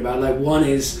me worried about. Like one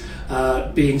is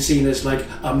being seen as like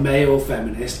a male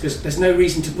feminist, because there's no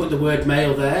reason to put the word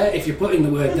male there. If you're putting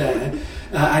the word there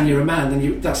and you're a man,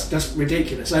 then that's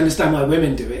ridiculous. I understand why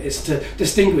women do it. It's to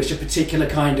distinguish a particular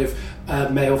kind of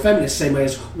male feminist, same way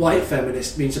as white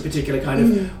feminist means a particular kind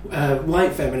of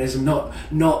white feminism, not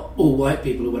all white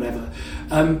people or whatever.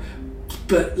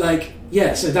 But like,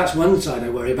 yeah, so that's one side I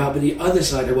worry about. But the other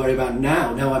side I worry about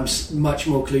now I'm much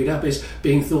more clued up, is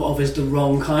being thought of as the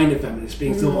wrong kind of feminist,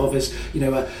 being thought of as,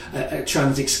 a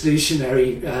trans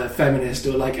exclusionary feminist,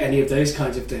 or like any of those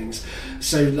kinds of things.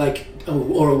 So like,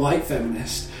 or a white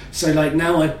feminist. So like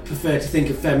now I prefer to think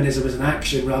of feminism as an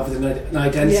action rather than an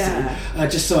identity,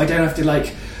 just so I don't have to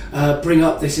like bring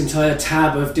up this entire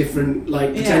tab of different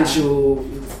like potential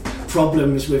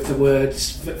problems with the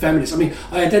words feminist. I mean,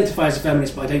 I identify as a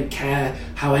feminist, but I don't care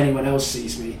how anyone else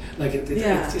sees me. Like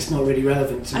it's not really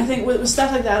relevant to me. I think with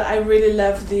stuff like that, I really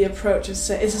love the approach. It's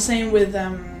the same with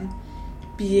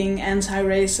being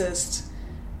anti-racist.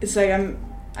 It's like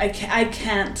I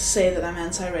can't say that I'm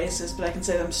anti-racist, but I can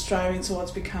say that I'm striving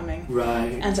towards becoming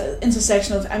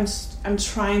intersectional. I'm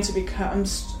trying to become.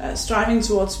 I'm striving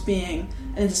towards being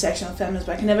an intersectional feminist,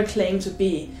 but I can never claim to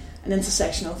be an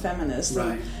intersectional feminist.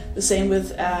 Right. The same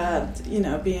with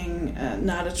being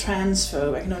not a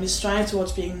transphobe. I can only strive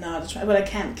towards being not a transphobe, but I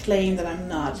can't claim that I'm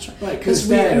not a transphobe. Right, because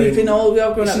we all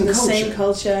grown up in the same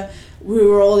culture. We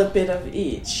were all a bit of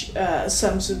each,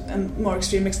 some to a more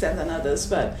extreme extent than others,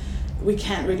 but we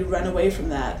can't really run away from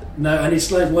that. No, and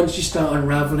it's like once you start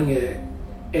unraveling it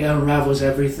unravels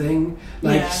everything.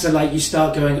 So like you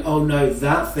start going, oh no,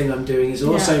 that thing I'm doing is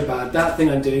also bad. That thing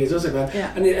I'm doing is also bad.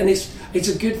 Yeah. And it's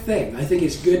a good thing. I think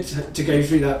it's good to go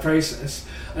through that process.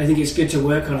 I think it's good to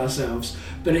work on ourselves.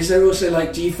 But is there also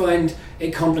like, do you find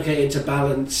it complicated to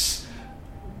balance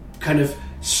kind of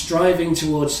striving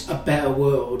towards a better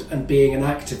world and being an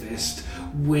activist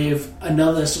with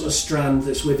another sort of strand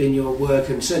that's within your work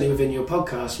and certainly within your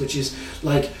podcast, which is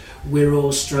like, we're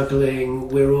all struggling,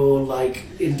 we're all like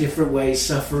in different ways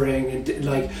suffering, and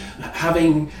like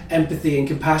having empathy and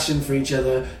compassion for each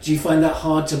other? Do you find that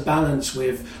hard to balance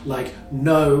with like,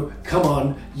 no, come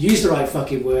on, use the right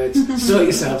fucking words, sort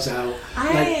yourselves out?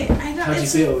 I know, how do you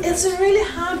feel with it's that? a really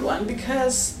hard one,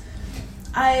 because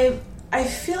I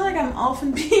feel like I'm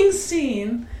often being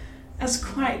seen as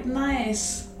quite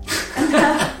nice, and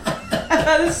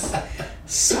that is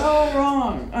so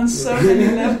wrong on so many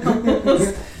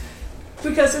levels.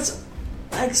 Because it's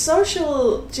like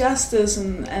social justice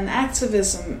and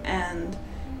activism and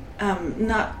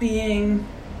not being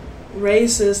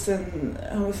racist and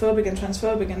homophobic and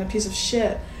transphobic and a piece of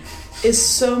shit is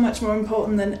so much more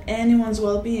important than anyone's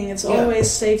well-being. It's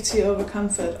always safety over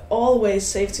comfort. Always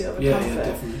safety over comfort. Yeah,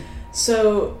 definitely.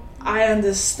 So I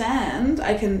understand,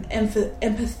 I can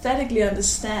empathetically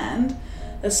understand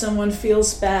that someone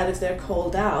feels bad if they're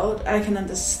called out. I can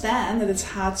understand that it's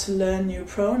hard to learn new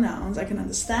pronouns. I can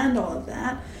understand all of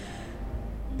that.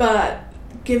 But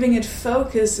giving it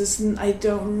focus is, I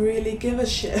don't really give a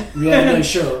shit. Yeah, no,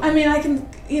 sure. I mean, I can,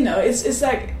 it's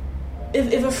like,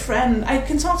 if a friend, I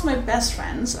can talk to my best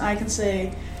friends, and I can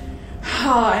say,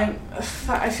 I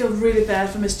feel really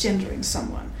bad for misgendering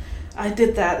someone. I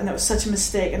did that, and that was such a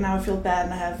mistake, and now I feel bad,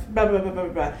 and I have blah, blah, blah, blah,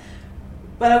 blah.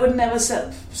 But I would never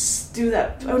do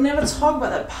that. I would never talk about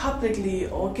that publicly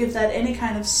or give that any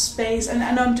kind of space. And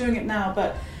I know I'm doing it now,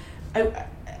 but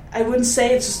I wouldn't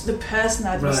say it's just the person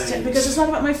I'd because it's not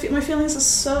about my feelings are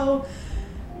so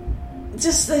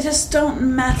they just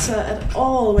don't matter at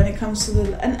all when it comes to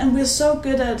and we're so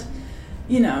good at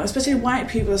especially white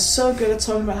people are so good at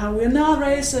talking about how we're not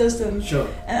racist, and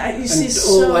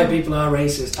all white people are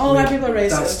racist. All white people are racist.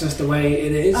 That's just the way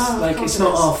it is. It's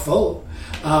not our fault.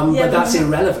 But that's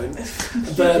irrelevant.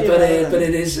 but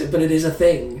it is a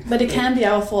thing. But it can be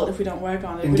our fault if we don't work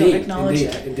on it. If we don't acknowledge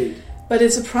it. Indeed. But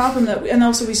it's a problem and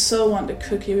also we so want the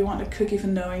cookie. We want a cookie for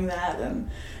knowing that, and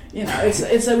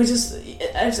it's like we just.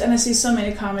 And I see so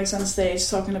many comics on stage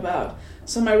talking about.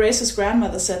 So my racist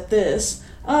grandmother said this.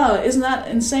 Oh, isn't that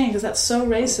insane? Because that's so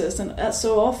racist and that's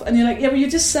so awful. And you're like, yeah, but you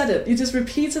just said it. You just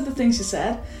repeated the things you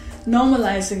said.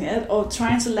 Normalizing it or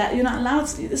trying to laugh. You're not allowed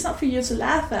to. It's not for you to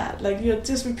laugh at. Like, you're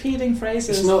just repeating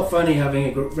phrases. It's not funny having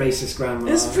a racist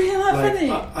grandma. It's really not funny.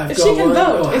 If she can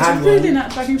vote, it's really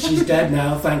not fucking funny. She's dead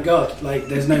now, thank God. Like,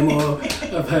 there's no more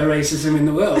of her racism in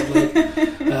the world. Like,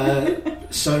 I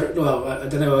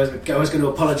don't know. I was going to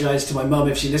apologise to my mum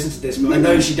if she listens to this, but I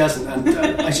know she doesn't, and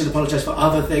I should apologise for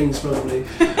other things probably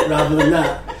rather than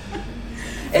that.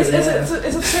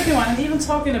 It's a tricky one, and even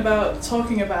talking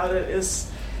about it is.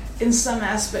 In some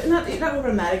aspect, not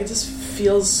problematic. It just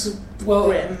feels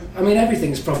grim. I mean,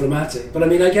 everything's problematic, but I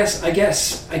mean, I guess.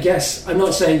 I'm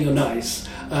not saying you're nice.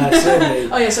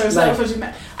 Certainly. Oh yeah, sorry. That's what you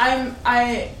meant.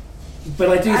 But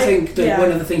I do think that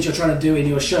one of the things you're trying to do in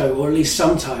your show, or at least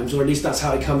sometimes, or at least that's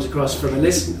how it comes across from a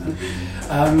listener,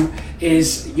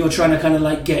 is you're trying to kind of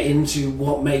like get into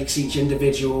what makes each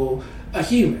individual a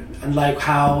human, and like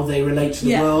how they relate to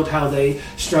the world, how they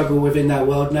struggle within that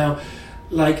world. Now,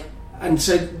 like. And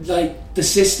so, like, the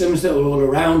systems that are all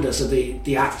around us are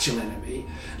the actual enemy.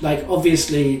 Like,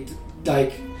 obviously,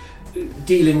 like,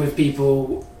 dealing with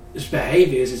people's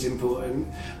behaviours is important,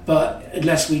 but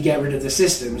unless we get rid of the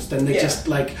systems, then they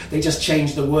just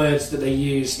change the words that they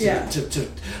use to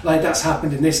like, that's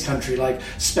happened in this country. Like,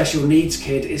 special needs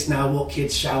kid is now what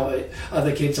kids shout at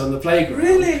other kids on the playground.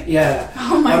 Really? Yeah.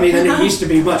 Oh my God. And it used to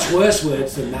be much worse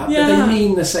words than that, but they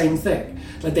mean the same thing.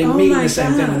 Like, they mean the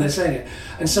same thing when they're saying it.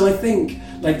 And so I think,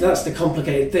 like, that's the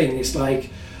complicated thing. It's like,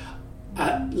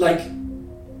 I'm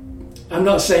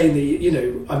not saying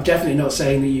that, I'm definitely not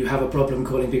saying that you have a problem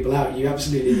calling people out. You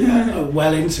absolutely are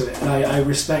well into it, and I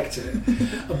respect it.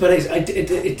 But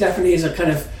it definitely is a kind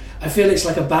of, I feel it's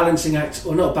like a balancing act,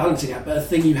 or not a balancing act, but a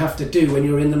thing you have to do when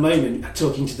you're in the moment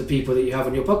talking to the people that you have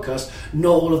on your podcast. Not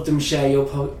all of them share your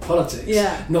politics.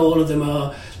 Yeah. Not all of them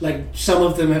are, like, some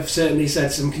of them have certainly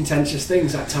said some contentious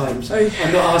things at times. I'm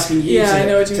not asking you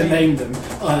to name them,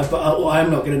 but I'm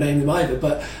not going to name them either.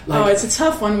 But like, it's a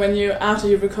tough one when after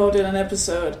you've recorded an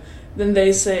episode, then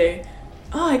they say,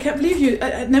 oh, I can't believe you.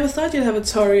 I never thought you'd have a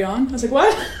Tory on. I was like,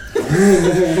 what?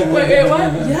 wait, what?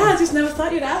 Yeah, I just never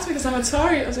thought you'd ask me because I'm a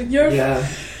Tory. I was like,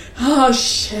 oh,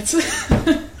 shit.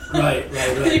 Right.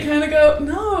 And you kind of go,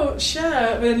 no, sure.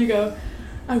 But then you go,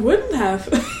 I wouldn't have.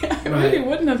 I really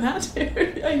wouldn't have had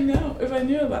to. I know, if I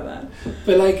knew about that.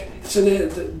 But, like, so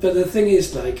the thing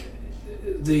is, like,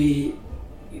 do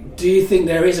you think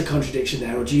there is a contradiction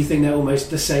there, or do you think they're almost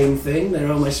the same thing?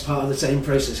 They're almost part of the same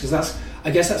process? Because I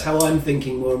guess that's how I'm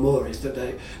thinking more and more, is that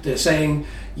they're saying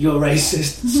you're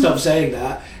racist, stop saying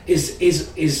that,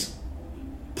 is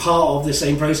part of the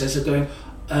same process of going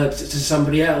to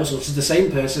somebody else or to the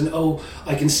same person, oh,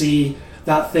 I can see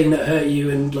that thing that hurt you,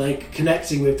 and like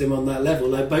connecting with them on that level.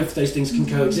 Like, both of those things can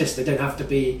coexist. They don't have to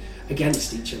be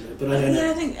against each other. But I don't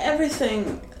know. I think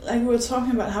everything, like we were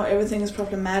talking about how everything is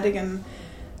problematic, and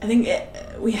I think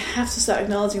we have to start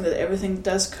acknowledging that everything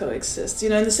does coexist.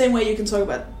 In the same way you can talk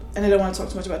about, and I don't want to talk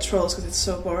too much about trolls because it's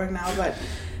so boring now, but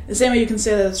the same way you can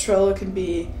say that a troll can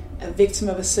be a victim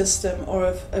of a system or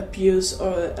of abuse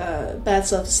or bad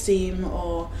self-esteem,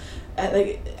 or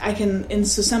I can, in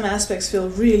some aspects, feel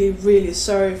really, really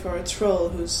sorry for a troll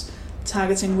who's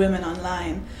targeting women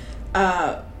online.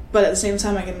 But at the same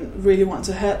time, I can really want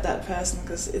to hurt that person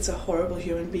because it's a horrible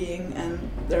human being and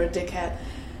they're a dickhead.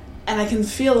 And I can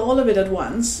feel all of it at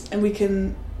once, and we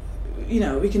can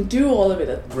do all of it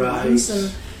at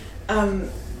once. And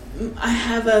I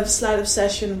have a slight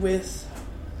obsession with,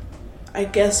 I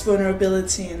guess,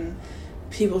 vulnerability and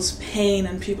people's pain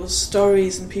and people's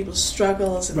stories and people's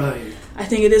struggles. And I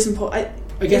think it is important.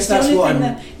 I guess that's what I'm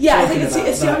talking about. I think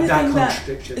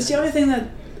it's the only thing that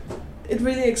it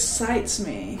really excites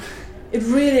me. It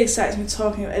really excites me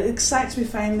talking about it. It excites me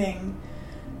finding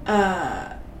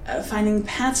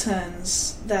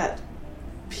patterns that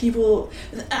people.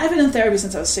 I've been in therapy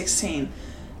since I was 16,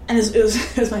 and it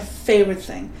was my favorite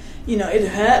thing. It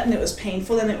hurt and it was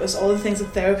painful and it was all the things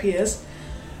that therapy is,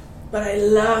 but I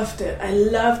loved it. I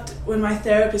loved when my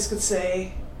therapist could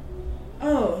say,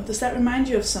 oh, does that remind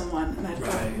you of someone? And I'd go,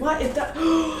 what? It does.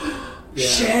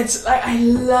 Shit, like, I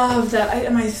love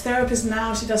that. My therapist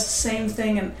now, she does the same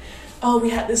thing, and we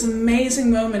had this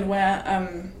amazing moment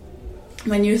where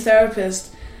my new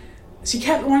therapist, she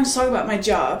kept wanting to talk about my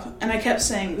job, and I kept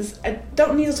saying, I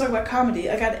don't need to talk about comedy.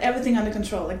 I got everything under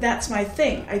control. Like, that's my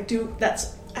thing. I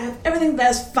have everything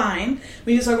that's fine.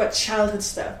 We need to talk about childhood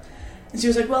stuff. And she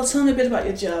was like, well, tell me a bit about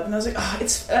your job. And I was like,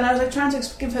 and I was like trying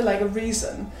to give her like a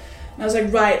reason. And I was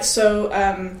like, right, so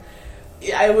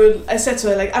I said to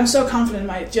her, like, I'm so confident in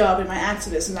my job, in my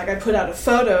activism. Like, I put out a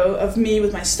photo of me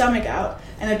with my stomach out,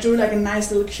 and I drew like a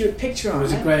nice little cute picture on it. It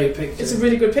was a great picture. It's a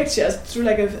really good picture. I drew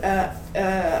like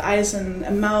eyes and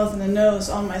a mouth and a nose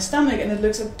on my stomach, and it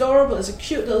looks adorable. It's a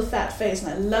cute little fat face,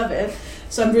 and I love it.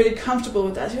 So I'm really comfortable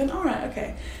with that. She went, all right,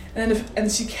 okay. And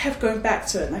she kept going back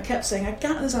to it, and I kept saying, I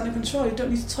got this under control, you don't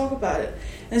need to talk about it.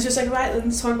 And it's just like, right,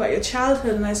 let's talk about your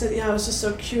childhood. And I said, yeah, I was just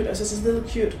so cute. I was just this little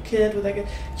cute kid with like a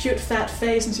cute fat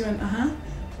face. And she went, uh-huh.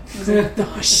 I was like,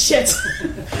 oh shit.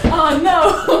 Oh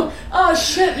no. Oh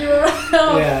shit, you were right.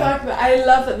 Oh fuck. I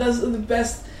love that. Those are the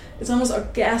best. It's almost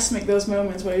orgasmic, those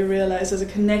moments where you realize there's a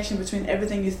connection between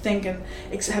everything you think and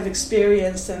have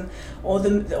experienced, and or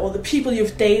the people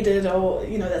you've dated, or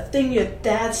that thing your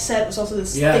dad said was also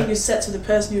this thing you said to the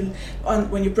person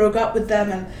when you broke up with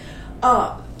them,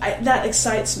 and that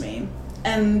excites me.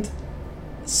 And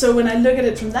so when I look at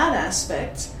it from that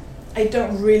aspect, I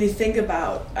don't really think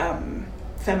about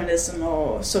feminism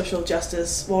or social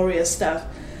justice warrior stuff.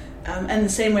 And the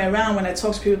same way around, when I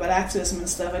talk to people about activism and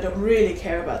stuff, I don't really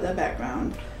care about their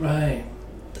background. Right.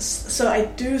 So I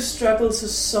do struggle to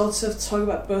sort of talk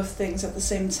about both things at the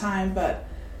same time, but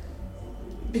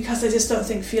because I just don't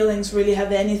think feelings really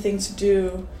have anything to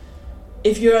do.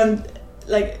 If you're on,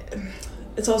 like,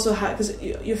 it's also hard because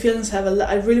your feelings have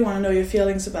I really want to know your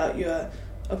feelings about your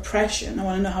oppression. I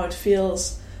want to know how it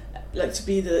feels like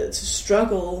to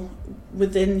struggle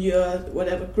within your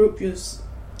whatever group you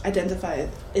identify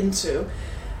into,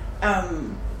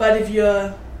 but if you're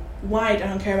white, I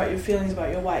don't care about your feelings about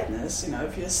your whiteness.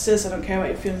 If you're cis, I don't care about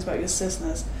your feelings about your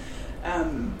cisness.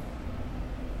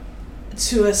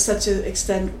 To such an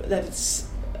extent that it's,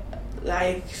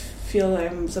 I feel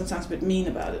I'm sometimes a bit mean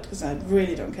about it because I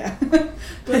really don't care.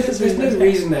 But there's no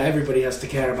reason that everybody has to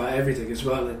care about everything as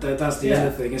well. That's the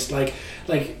other thing. It's like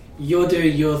you're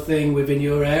doing your thing within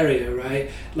your area, right?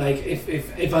 Like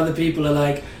if other people are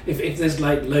like, if there's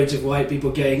like loads of white people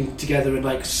getting together and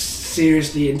like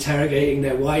seriously interrogating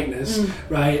their whiteness,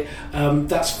 right?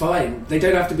 That's fine. They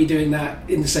don't have to be doing that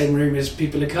in the same room as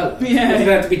people of colour. Yeah. They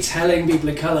don't have to be telling people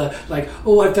of colour, like,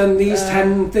 oh, I've done these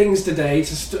 10 things today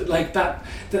to like that.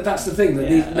 That's the thing.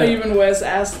 Or even worse,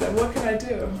 ask them, what can I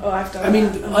do? Oh, I've done. I mean,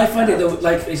 I find it though,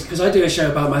 like, because I do a show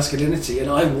about masculinity,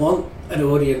 and I want an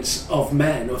audience of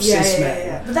men, of cis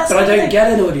men. Yeah. But I don't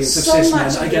get an audience of cis men.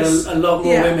 I get a lot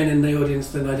more women in the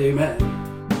audience than I do men.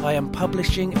 I am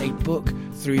publishing a book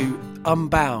through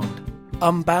Unbound.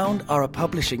 Unbound are a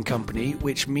publishing company,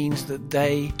 which means that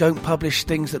they don't publish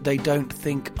things that they don't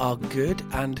think are good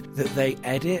and that they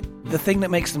edit. The thing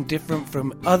that makes them different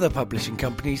from other publishing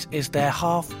companies is they're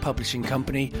half publishing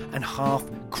company and half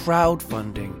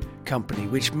crowdfunding company,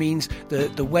 which means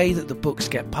that the way that the books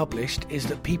get published is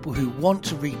that people who want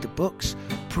to read the books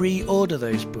pre-order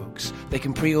those books. They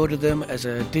can pre-order them as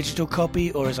a digital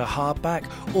copy or as a hardback,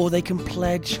 or they can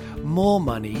pledge more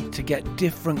money to get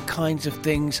different kinds of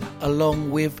things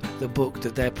along with the book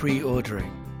that they're pre-ordering.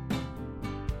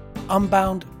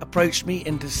 Unbound approached me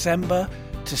in December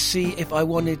to see if I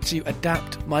wanted to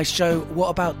adapt my show, What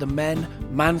About the Men?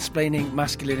 Mansplaining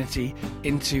Masculinity,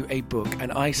 into a book.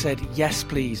 And I said, yes,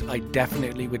 please, I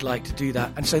definitely would like to do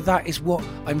that. And so that is what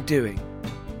I'm doing.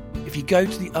 If you go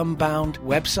to the Unbound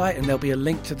website, and there'll be a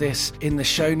link to this in the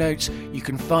show notes, you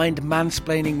can find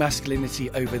Mansplaining Masculinity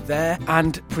over there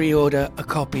and pre-order a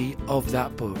copy of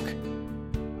that book.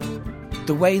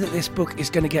 The way that this book is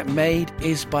going to get made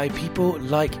is by people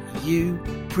like you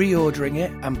pre-ordering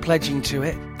it and pledging to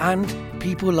it, and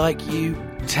people like you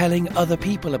telling other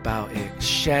people about it,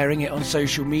 sharing it on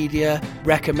social media,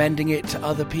 recommending it to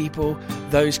other people,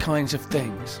 those kinds of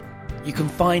things. You can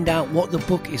find out what the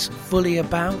book is fully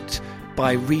about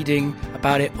by reading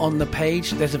about it on the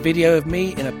page. There's a video of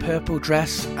me in a purple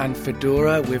dress and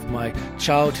fedora with my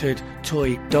childhood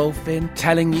toy dolphin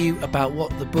telling you about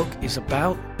what the book is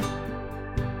about.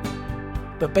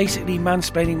 But basically,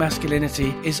 Mansplaining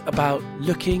Masculinity is about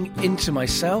looking into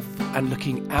myself and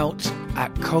looking out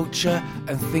at culture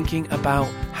and thinking about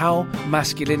how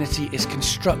masculinity is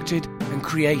constructed and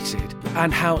created,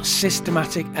 and how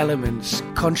systematic elements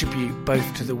contribute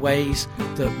both to the ways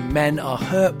that men are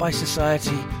hurt by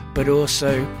society, but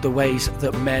also the ways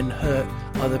that men hurt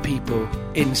other people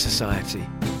in society.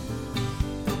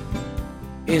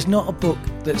 It is not a book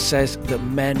that says that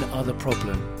men are the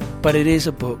problem. but it is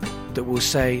a book that will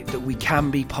say that we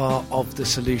can be part of the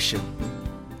solution.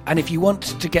 And if you want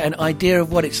to get an idea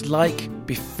of what it's like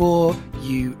before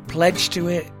you pledge to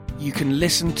it, you can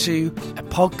listen to a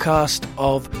podcast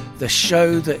of the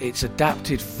show that it's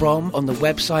adapted from on the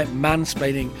website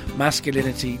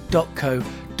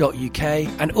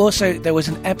mansplainingmasculinity.co.uk. And also there was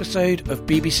an episode of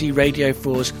BBC Radio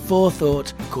 4's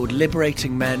Forethought called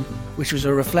Liberating Men, which was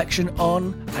a reflection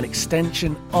on an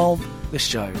extension of the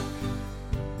show.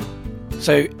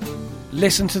 So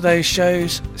listen to those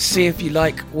shows, see if you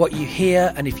like what you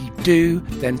hear, and if you do,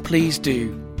 then please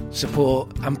do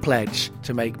support and pledge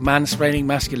to make Mansplaining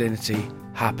Masculinity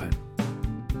happen.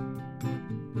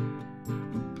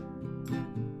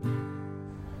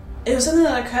 It was something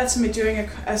that occurred to me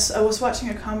as I was watching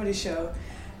a comedy show,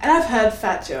 and I've heard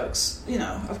fat jokes,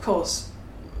 of course,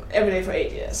 every day for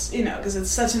 8 years, because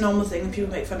it's such a normal thing and people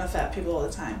make fun of fat people all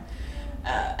the time.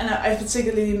 And I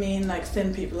particularly mean like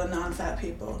thin people and non-fat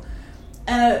people.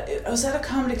 And I was at a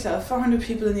comedy club, 400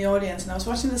 people in the audience, and I was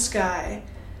watching this guy,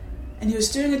 and he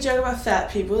was doing a joke about fat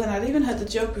people, and I'd even heard the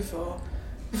joke before.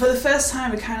 But for the first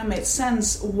time, it kind of made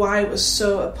sense why it was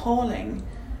so appalling.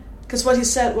 Because what he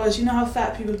said was, you know how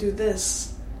fat people do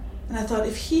this? And I thought,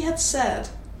 if he had said,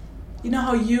 you know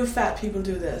how you fat people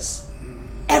do this?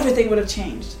 Everything would have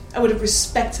changed. I would have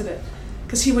respected it.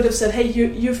 Because he would have said, hey,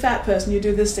 you fat person, you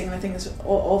do this thing, and I think it's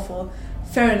awful.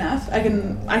 Fair enough. I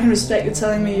can respect you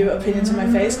telling me your opinion to my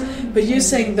face, but you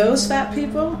saying those fat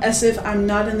people as if I'm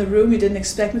not in the room, you didn't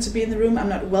expect me to be in the room, I'm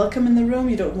not welcome in the room,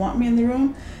 you don't want me in the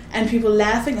room, and people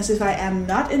laughing as if I am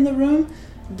not in the room,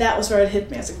 that was where it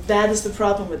hit me. I was like, that is the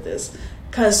problem with this,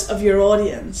 because of your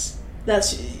audience.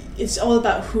 It's all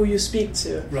about who you speak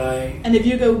to. Right. And if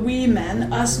you go we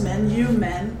men, us men, you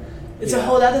men, it's a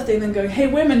whole other thing than going, hey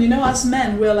women, us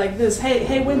men, we're like this.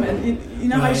 Hey women, you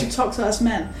know how you should talk to us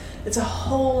men. It's a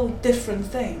whole different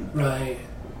thing. Right.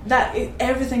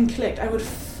 Everything clicked. I would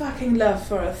fucking love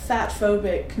for a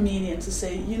fat-phobic comedian to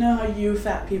say, you know how you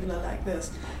fat people are like this.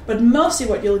 But mostly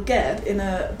what you'll get in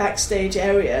a backstage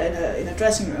area, in a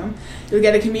dressing room, you'll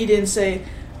get a comedian say,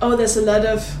 oh, there's a lot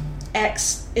of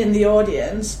X in the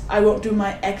audience, I won't do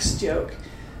my X joke.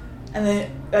 And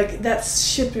then, that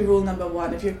should be rule number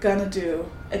one. If you're gonna do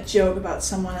a joke about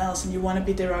someone else and you want to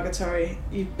be derogatory,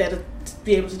 you better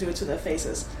be able to do it to their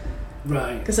faces.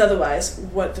 Right. Because otherwise,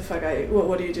 what the fuck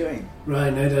what are you doing?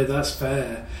 Right, no, that's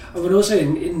fair. But also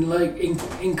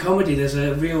in comedy, there's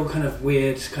a real kind of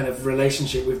weird kind of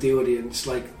relationship with the audience.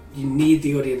 Like, you need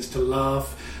the audience to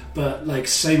laugh, but like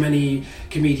so many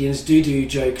comedians do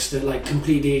jokes that like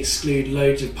completely exclude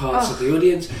loads of parts of the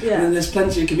audience. Yeah. And then there's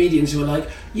plenty of comedians who are like,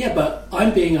 yeah, but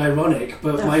I'm being ironic,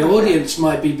 but my audience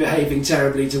might be behaving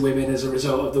terribly to women as a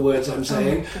result of the words I'm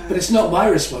saying, but it's not my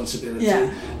responsibility.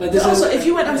 Yeah. Also, if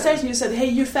you went on stage and you said, hey,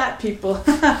 you fat people,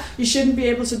 you shouldn't be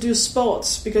able to do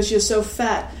sports because you're so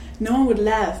fat, no one would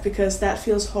laugh because that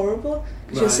feels horrible.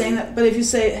 Because you're saying that. But if you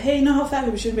say, hey, you know how fat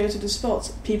people shouldn't be able to do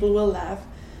sports, people will laugh.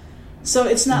 So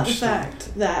it's not the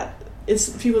fact that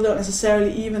people don't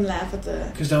necessarily even laugh at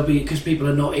the because people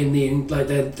are not in the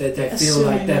they feel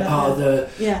like they're part of the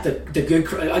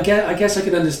good. I guess I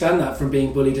can understand that from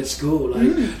being bullied at school.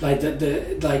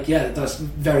 That's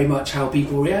very much how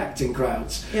people react in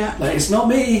crowds. Yeah, like, it's not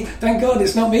me. Thank God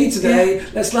it's not me today. Yeah.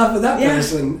 Let's laugh at that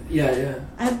person. Yeah.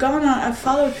 I've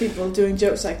followed people doing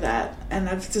jokes like that, and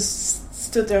I've just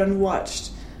stood there and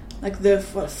watched. Like the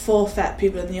 4 fat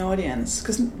people in the audience,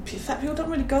 because fat people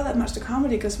don't really go that much to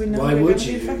comedy because we know we're going to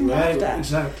be fucking laughed at.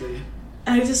 Exactly.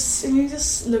 And you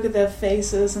just look at their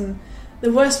faces, and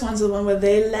the worst ones are the one where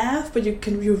they laugh, but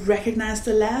you recognize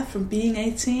the laugh from being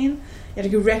 18.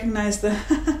 You recognize the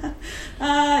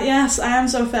yes, I am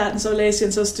so fat and so lazy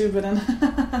and so stupid, and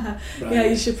yeah,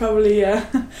 you should probably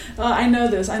I know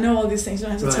this, I know all these things, you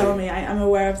don't have to tell me, I'm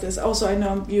aware of this. Also, I know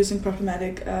I'm using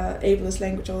problematic ableist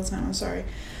language all the time, I'm sorry.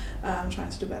 I'm trying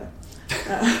to do better.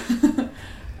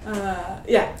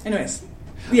 Anyways.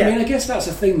 Yeah. I mean, I guess that's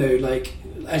the thing though, like,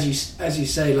 as you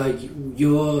say, like,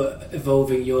 you're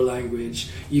evolving your language,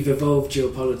 you've evolved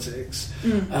your politics.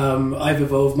 I've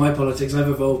evolved my politics, I've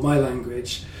evolved my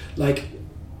language. Like,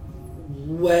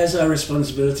 where's our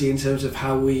responsibility in terms of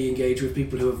how we engage with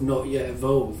people who have not yet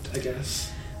evolved, I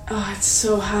guess? Oh, it's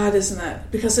so hard, isn't it?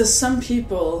 Because there's some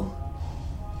people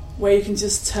where you can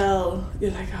just tell, you're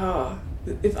like, oh,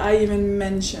 if I even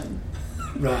mention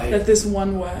that this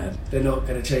one word, they're not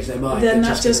going to change their mind. They're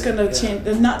not just going to change.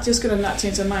 They're not just going to not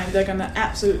change their mind. They're going to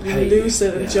absolutely lose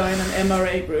it and join an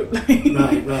MRA group.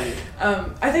 Right.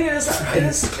 I think it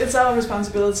is. It's our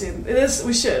responsibility. It is.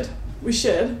 We should.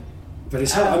 But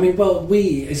it's hard. I mean, well,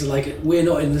 we're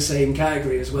not in the same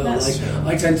category as well. Like, true.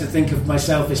 I tend to think of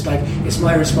myself as like, it's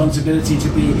my responsibility to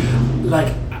be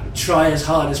like, try as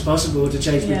hard as possible to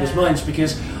change people's minds,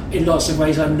 because in lots of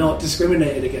ways I'm not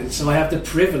discriminated against, so I have the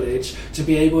privilege to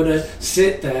be able to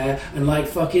sit there and like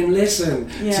fucking listen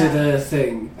to the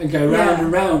thing and go round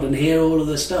and round and hear all of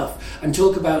the stuff and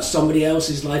talk about somebody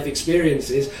else's life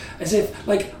experiences as if,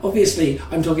 like, obviously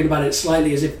I'm talking about it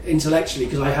slightly as if intellectually,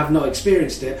 because I have not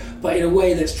experienced it, but in a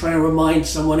way that's trying to remind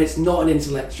someone it's not an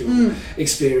intellectual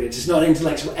experience, it's not an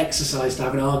intellectual exercise to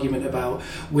have an argument about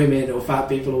women or fat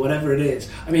people or whatever it is.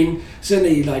 I mean,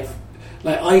 certainly like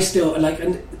I still like,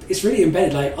 and it's really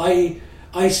embedded. Like I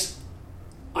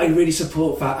really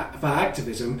support fat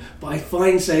activism, but I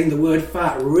find saying the word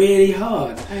fat really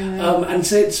hard, and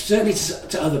so it's certainly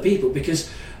to other people, because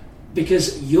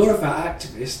you're a fat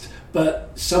activist,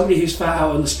 but somebody who's fat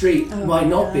out on the street might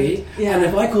not be, and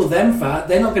if I call them fat,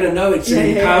 they're not going to know it's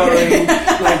empowering.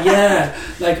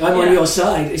 Like I'm on your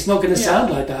side. It's not going to sound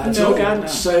like that at all. God, no.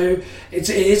 So it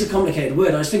is a complicated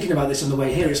word. I was thinking about this on the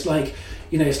way here. It's like,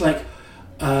 it's like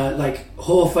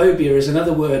whorephobia is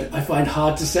another word I find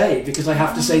hard to say, because I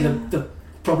have to say the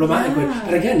problematic word.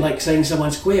 And again, like saying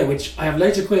someone's queer, which I have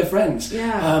loads of queer friends.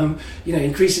 I'm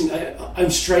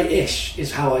straight-ish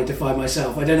is how I define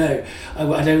myself. I don't know.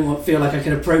 I don't feel like I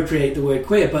can appropriate the word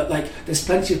queer, but like there's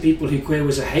plenty of people who queer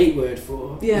was a hate word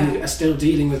for, who are still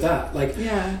dealing with that.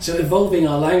 So evolving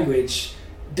our language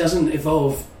doesn't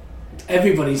evolve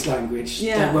everybody's language.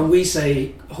 Like when we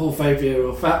say whorephobia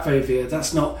or fatphobia,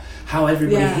 that's not how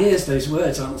everybody hears those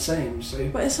words, aren't the same. So,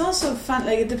 but it's also fun.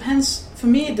 Like, it depends. For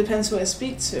me, it depends who I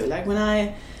speak to. Like when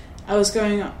I was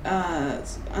going on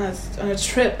a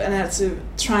trip and I had to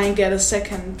try and get a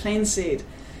second plane seat,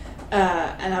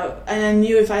 and I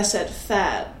knew if I said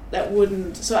fat, that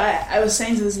wouldn't. So I was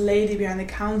saying to this lady behind the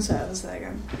counter, I was like,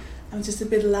 I'm just a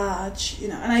bit large,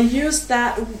 and I used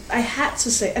that. I had to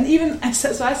say, and even I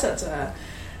said to her,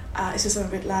 it's just I'm a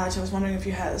bit large. I was wondering if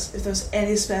there was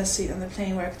any spare seat on the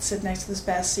plane where I could sit next to the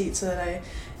spare seat, so that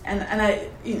I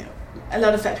a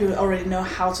lot of fat people already know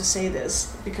how to say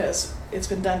this because it's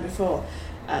been done before.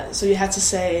 So you had to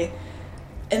say,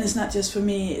 and it's not just for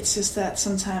me. It's just that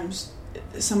sometimes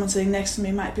someone sitting next to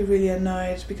me might be really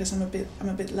annoyed because I'm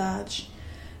a bit large.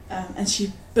 And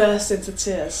she burst into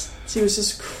tears. She was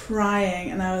just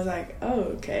crying, and I was like, "Oh,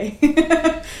 okay,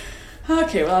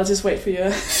 okay. Well, I'll just wait for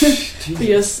your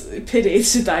pity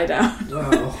to die down."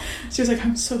 Wow. She was like,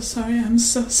 "I'm so sorry. I'm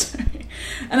so sorry."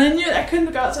 And I knew I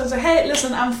couldn't go out, so I was like, "Hey,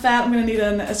 listen, I'm fat. I'm going to need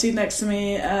a seat next to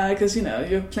me because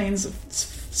your planes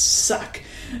suck."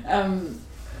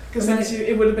 Because then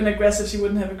it would have been aggressive, she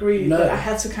wouldn't have agreed. No. But I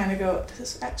had to kind of go,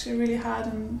 this is actually really hard.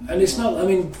 And it's not, I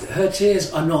mean, her tears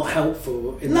are not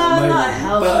helpful in that moment. Not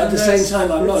helpful. But at the same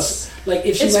time, I'm not, like,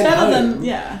 if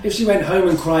she went home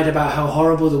and cried about how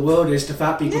horrible the world is to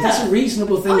fat people, that's a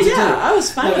reasonable thing to do. I was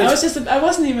fine. Like, I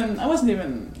wasn't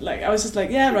even, like, I was just like,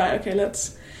 yeah, right, okay,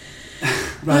 let's...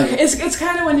 Right. Okay, it's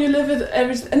kind of when you live it,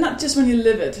 and not just when you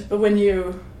live it, but when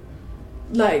you,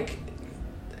 like...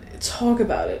 talk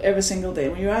about it every single day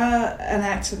when you are an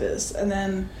activist, and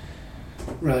then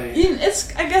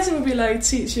I guess it would be like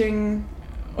teaching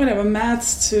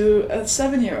maths to a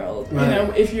 7-year-old.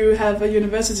 If you have a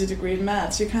university degree in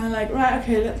maths, you're kind of like, right,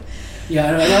 okay,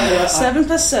 7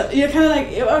 plus 7, you're kind of like,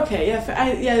 okay,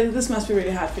 this must be really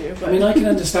hard for you. But I mean, I can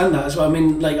understand that as well. I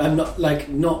mean, like, I'm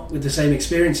not with the same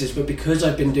experiences, but because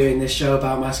I've been doing this show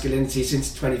about masculinity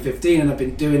since 2015 and I've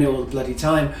been doing it all the bloody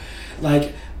time,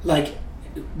 like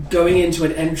going into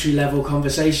an entry-level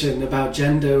conversation about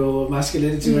gender or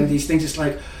masculinity or any of these things,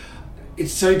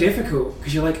 it's so difficult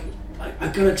because you're like,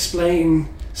 I've got to explain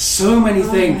so many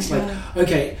things. Like,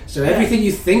 okay, so everything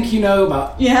you think you know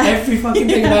about every fucking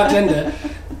thing about gender,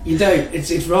 you don't.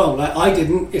 It's wrong. Like, I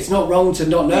didn't. It's not wrong to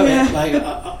not know it.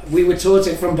 Like, we were taught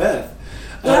it from birth.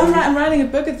 Well, I'm writing a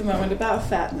book at the moment about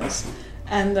fatness,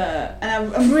 and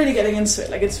I'm really getting into it.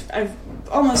 Like, I've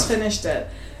almost finished it.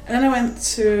 And then I went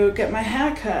to get my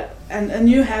hair cut, and a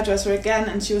new hairdresser again,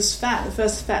 and she was fat, the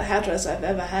first fat hairdresser I've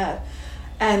ever had.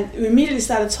 And we immediately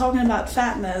started talking about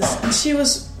fatness, and she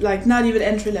was like not even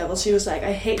entry level. She was like,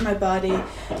 I hate my body,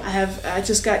 I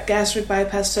just got gastric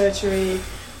bypass surgery,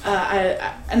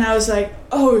 and I was like,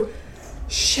 oh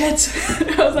shit.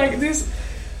 I was like,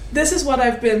 this is what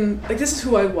I've been, like, this is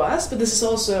who I was, but this is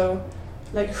also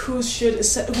like who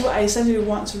I essentially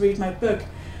want to read my book.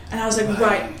 And I was like,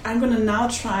 right, I'm going to now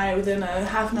try within a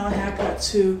half an hour haircut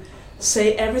to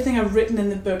say everything I've written in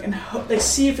the book and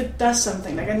see if it does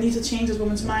something. Like, I need to change this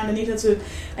woman's mind. I need to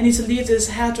leave this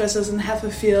hairdressers and have her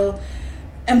feel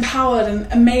empowered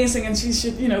and amazing, and she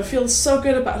should, feel so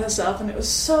good about herself. And it was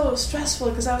so stressful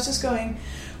because I was just going,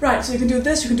 right, so you can do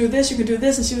this, you can do this, you can do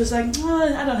this. And she was like,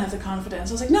 I don't have the confidence.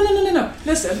 I was like, no,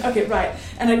 listen, okay, right.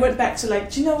 And I went back to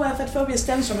do you know where fat phobia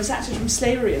stems from? It's actually from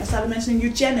slavery. And I started mentioning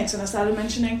eugenics, and I started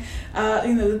mentioning,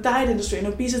 the diet industry and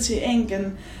Obesity Inc.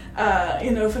 and,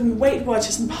 from Weight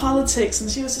Watchers and politics.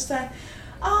 And she was just like,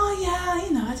 oh yeah,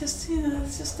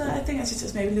 I think I should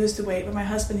just maybe lose the weight. But my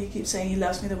husband, he keeps saying he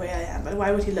loves me the way I am. But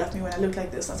why would he love me when I look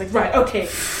like this? And I was like, right, okay,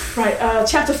 right,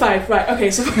 chapter 5, right,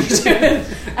 okay, so what are you doing?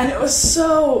 And it was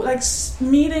so,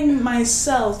 meeting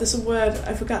myself, there's a word,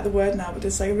 I forgot the word now, but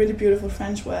it's a really beautiful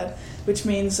French word, which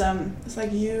means, it's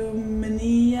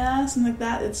eumenia, something like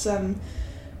that. It's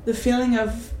the feeling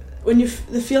of,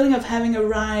 the feeling of having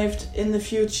arrived in the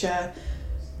future,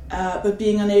 but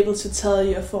being unable to tell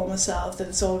your former self that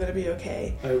it's all going to be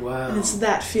okay. Oh, wow. And it's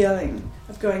that feeling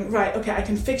of going, right, okay, I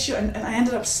can fix you. And I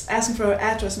ended up asking for her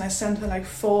address, and I sent her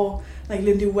 4,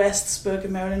 Lindy West's book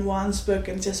and Marilyn Wan's book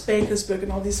and Jess Baker's book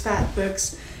and all these fat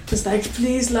books. Just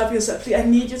please love yourself. Please, I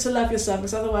need you to love yourself,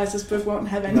 because otherwise this book won't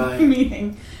have any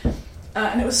meaning.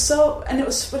 But it was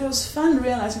fun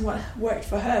realizing what worked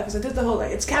for her, because I did the whole,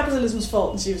 it's capitalism's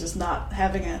fault, and she was just not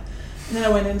having it. And then I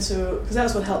went into, because that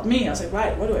was what helped me. I was like,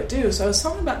 right, what do I do? So I was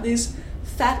talking about these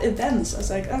fat events. I was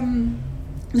like,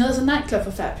 there's a nightclub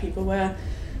for fat people where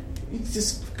you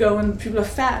just go and people are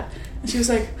fat. And she was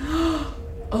like, oh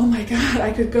my God,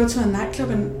 I could go to a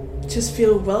nightclub and just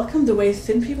feel welcome the way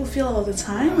thin people feel all the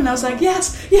time. And I was like,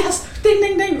 yes, ding,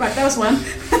 ding, ding. Right, that was one.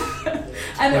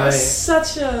 And it was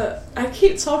such I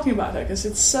keep talking about it because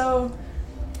because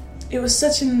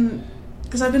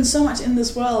I've been so much in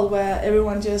this world where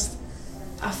everyone just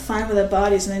are fine with their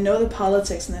bodies, and they know the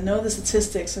politics, and they know the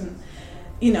statistics, and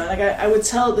I would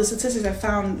tell the statistics I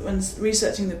found when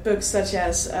researching the book, such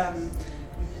as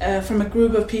from a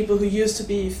group of people who used to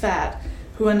be fat,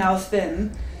 who are now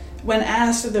thin. When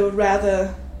asked if they would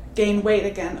rather gain weight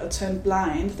again or turn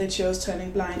blind, they chose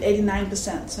turning blind.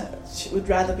 89% would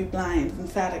rather be blind than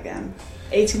fat again.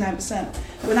 89%.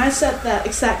 When I said that,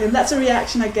 exactly, and that's a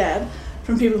reaction I get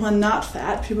from people who are not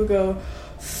fat. People go,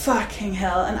 fucking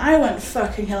hell. And I went,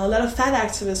 fucking hell. A lot of fat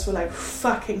activists were like,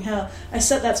 fucking hell. I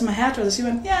said that to my hairdresser. She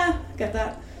went, yeah, I get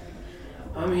that.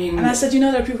 And I said,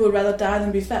 there are people who would rather die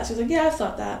than be fat. She was like, yeah, I've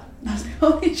thought that. And I was like,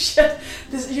 holy shit.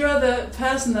 You're the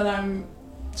person that I'm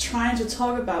trying to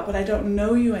talk about, but I don't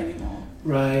know you anymore.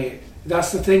 Right.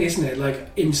 That's the thing, isn't it?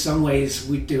 In some ways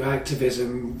we do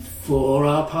activism for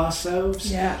our past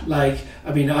selves. Yeah. I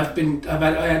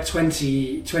had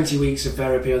 20 weeks of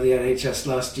therapy on the NHS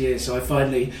last year, so I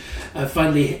finally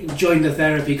joined the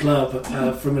therapy club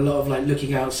from a lot of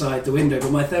looking outside the window.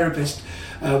 But my therapist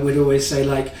would always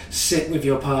say sit with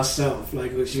your past self. There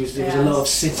was a lot of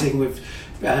sitting with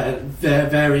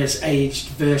various aged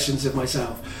versions of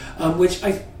myself, which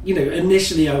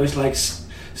initially I was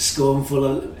scornful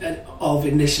of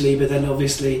initially, but then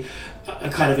obviously I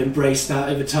kind of embraced that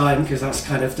over time, because that's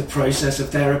kind of the process of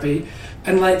therapy.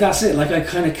 And that's it. I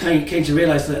kind of came to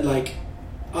realise that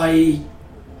I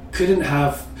couldn't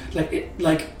have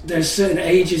there's certain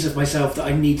ages of myself that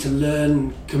I need to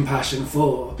learn compassion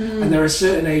for, and there are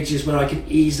certain ages where I can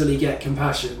easily get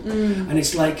compassion, and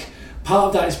it's part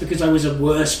of that is because I was a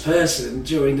worse person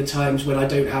during the times when I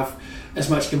don't have as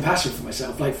much compassion for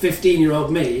myself.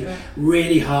 15-year-old me,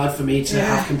 really hard for me to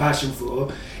have compassion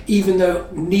for, even though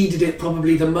needed it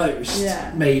probably the most.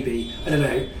 Maybe, I don't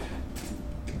know.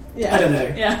 I don't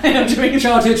know.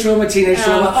 Childhood trauma, teenage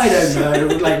trauma, I don't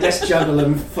know. Let's juggle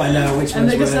and find out which one's worse. And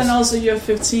because then also your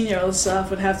 15-year-old self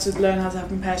would have to learn how to have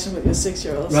compassion with your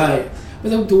 6-year-old self. Right.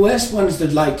 But the worst one's the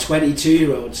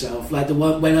 22-year-old self, the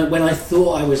one when I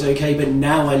thought I was okay, but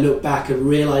now I look back and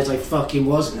realise I fucking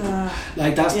wasn't.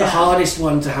 That's the hardest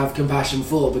one to have compassion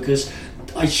for, because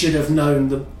I should have known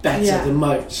the better than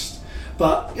most.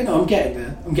 But I'm getting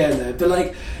there.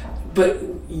 But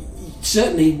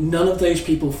certainly none of those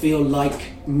people feel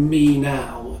like me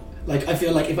now. I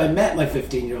feel if I met my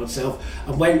 15-year-old self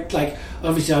and went,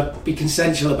 obviously I'd be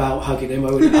consensual about hugging him.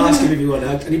 I would ask him if he wanted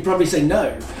hugged, and he'd probably say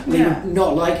no. And he would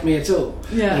not like me at all.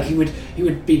 Yeah. He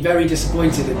would be very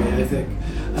disappointed in me, I think.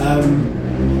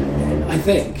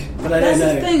 But I don't know.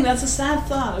 That's the thing. That's a sad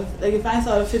thought. If I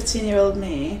thought of 15-year-old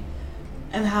me,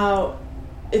 and how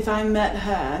if I met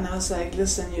her and I was like,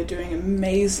 listen, you're doing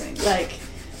amazing.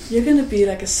 You're going to be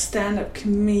a stand-up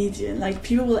comedian.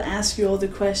 People will ask you all the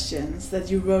questions that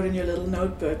you wrote in your little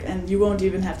notebook, and you won't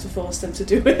even have to force them to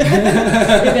do it. If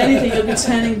anything, you'll be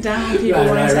turning down people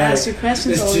wanting to ask you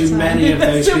questions all the time. There's too many of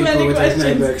those people with those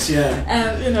notebooks,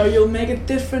 And, you'll make a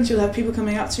difference. You'll have people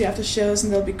coming up to you after shows,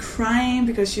 and they'll be crying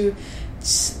because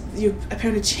you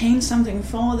apparently change something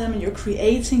for them, and you're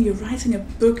writing a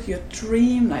book, your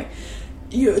dream, like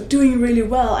you're doing really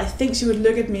well, I think she would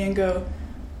look at me and go,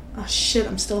 oh shit,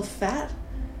 I'm still fat.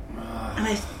 And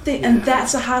I think, and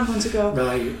that's a hard one to go,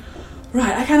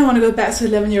 right, I kind of want to go back to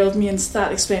 11-year-old me and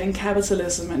start explaining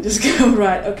capitalism and just go,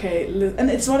 right, okay. And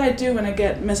it's what I do when I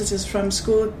get messages from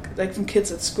school, like from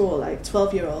kids at school, like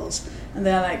 12-year-olds. And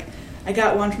they're like, I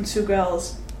got one from two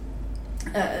girls,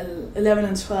 11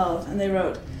 and 12, and they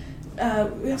wrote,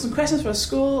 we have some questions for a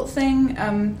school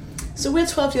thing. So we're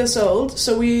 12 years old,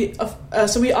 so we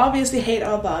obviously hate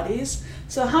our bodies.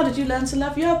 So how did you learn to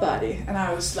love your body? And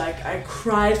I was like, I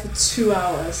cried for 2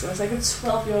 hours. I was like, a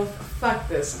 12-year-old, fuck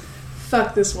this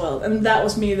world. And that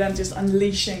was me then just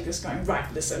unleashing, just going, right,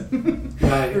 listen.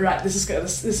 Right, this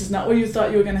is not what you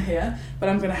thought you were going to hear, but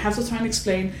I'm going to have to try and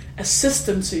explain a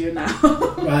system to you now.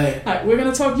 Right, we're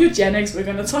going to talk eugenics, we're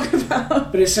going to talk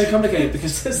about... But it's so complicated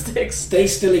because statistics. They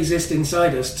still exist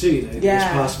inside us too, though, these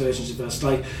past versions of us.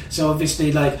 Like, so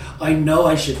obviously, like, I know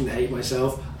I shouldn't hate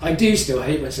myself. I do still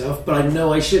hate myself, but I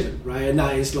know I shouldn't, right? And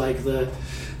that is like the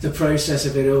process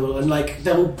of it all. And like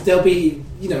there'll be,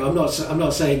 you know, I'm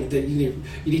not saying that you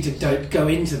need to don't go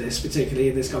into this particularly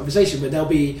in this conversation, but there'll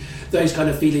be those kind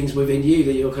of feelings within you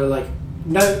that you're kind of like,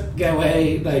 no, go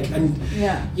away, like, and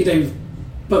you know.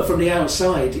 But from the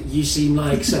outside, you seem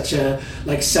like such a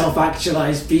like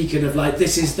self-actualized beacon of like,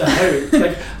 this is the hope.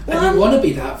 Like, and you want to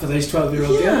be that for those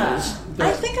 12-year-old girls. But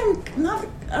I think I'm not.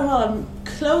 Well, I'm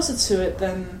closer to it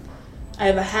than I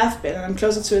ever have been, and I'm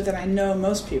closer to it than I know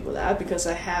most people are, because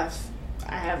I have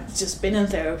just been in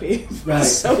therapy for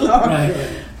so long.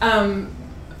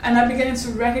 And I'm beginning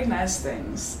to recognize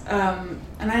things,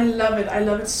 and I love it. I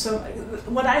love it so.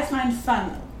 What I find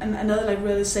fun, and another like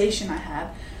realization I had,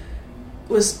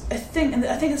 was I think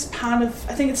it's part of.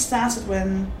 I think it started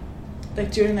when,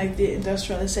 like during like the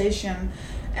industrialization,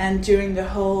 and during the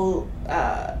whole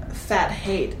fat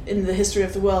hate in the history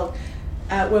of the world,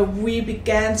 where we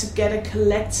began to get a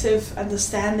collective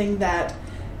understanding that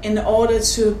in order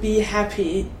to be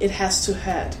happy, it has to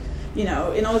hurt. You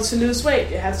know, in order to lose weight,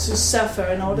 you have to suffer.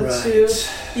 In order to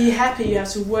be happy, you have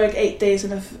to work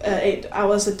 8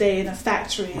 hours a day in a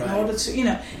factory. In order to, you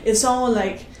know, it's all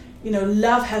like, you know,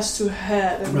 love has to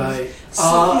hurt. And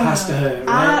art has to hurt,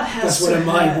 right? That's one of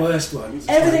my worst ones.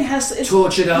 Everything has to...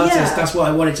 Tortured artist, that's what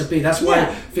I wanted to be. That's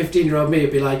why 15-year-old me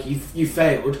would be like, you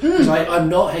failed. Because I'm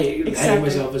not hating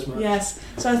myself as much. Yes.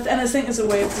 So, and I think it's a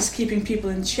way of just keeping people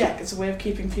in check. It's a way of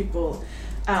keeping people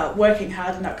working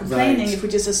hard and not complaining. If we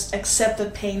just accept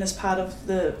that pain as part of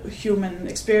the human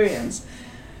experience.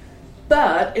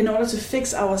 But in order to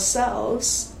fix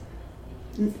ourselves,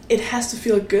 it has to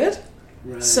feel good.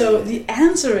 So the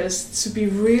answer is to be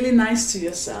really nice to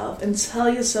yourself and tell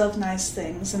yourself nice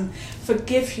things and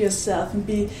forgive yourself and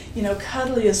be, you know,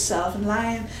 cuddle yourself and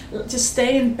just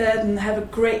stay in bed and have a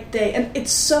great day. And it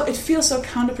feels so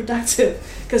counterproductive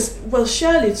because, well,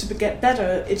 surely to get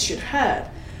better it should hurt.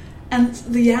 And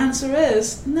the answer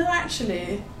is no,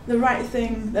 actually the right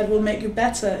thing that will make you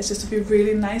better is just to be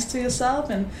really nice to yourself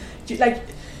and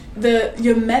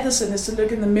your medicine is to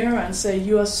look in the mirror and say,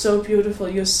 you are so beautiful,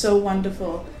 you're so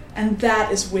wonderful. And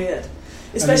that is weird.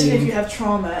 Especially if you have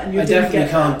trauma and you didn't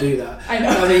get that. I definitely can't do that. I know.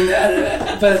 I mean,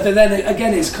 but then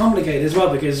again, it's complicated as well,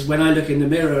 because when I look in the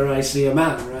mirror, I see a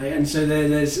man, right? And so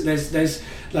there's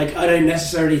like, I don't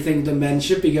necessarily think that men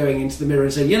should be going into the mirror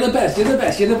and saying, you're the best, you're the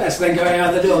best, you're the best, and then going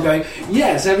out the door going,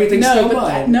 yes, everything's still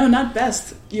fine. No, not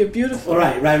best. You're beautiful. All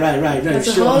right. No, that's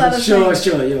a whole other thing.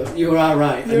 Sure. You are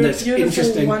right. You're and that's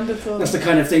interesting. Wonderful. That's the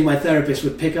kind of thing my therapist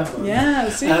would pick up on. Yeah,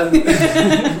 see? I'm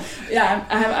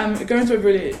going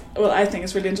through I think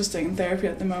it's really interesting in therapy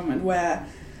at the moment, where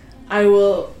I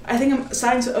think I'm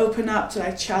starting to open up to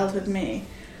like childhood me,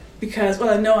 because, well,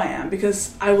 I know I am,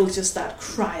 because I will just start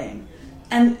crying.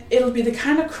 And it'll be the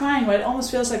kind of crying where it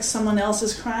almost feels like someone else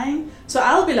is crying. So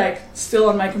I'll be like still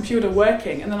on my computer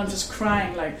working, and then I'm just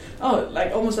crying like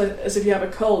almost like as if you have a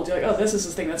cold. You're like, oh, this is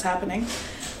the thing that's happening.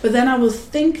 But then I will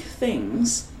think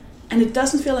things, and it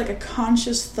doesn't feel like a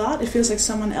conscious thought. It feels like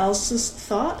someone else's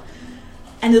thought.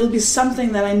 And it'll be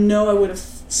something that I know I would have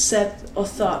said or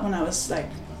thought when I was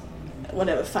like,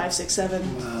 whatever, 5, 6,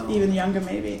 7, even younger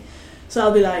maybe. So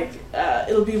I'll be like,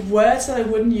 it'll be words that I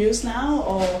wouldn't use now,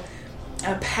 or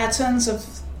patterns of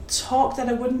talk that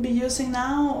I wouldn't be using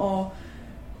now,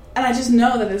 and I just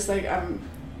know that it's like I'm,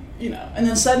 you know, and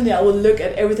then suddenly I will look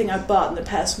at everything I bought in the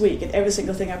past week, and every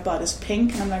single thing I bought is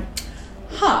pink, and I'm like,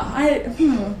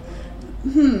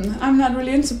 I'm not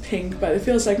really into pink, but it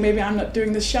feels like maybe I'm not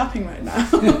doing the shopping right now.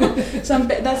 So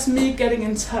that's me getting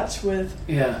in touch with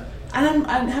And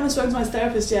I haven't spoken to my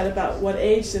therapist yet about what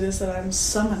age it is that I'm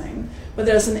summoning, but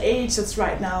there's an age that's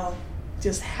right now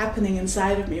just happening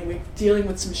inside of me. We're dealing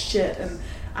with some shit, and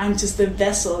I'm just the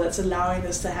vessel that's allowing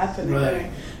this to happen.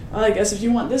 Right. Well, I guess if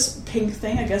you want this pink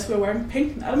thing, I guess we're wearing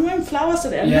pink. I'm wearing flowers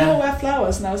today. I never wear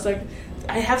flowers, and I was like,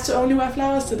 I have to only wear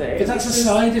flowers today. But that's a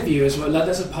side of you as well. Like,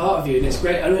 that's a part of you, and it's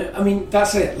great. I mean,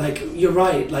 that's it. Like, you're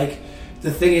right. Like,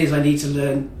 the thing is, I need to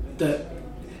learn that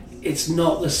it's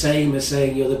not the same as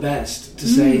saying you're the best to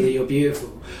say that you're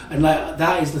beautiful. And like,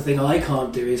 that is the thing I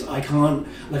can't do. Is I can't.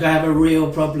 Like, I have a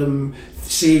real problem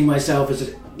seeing myself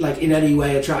as like in any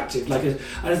way attractive. Like, and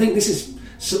I think this is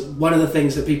one of the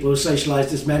things that people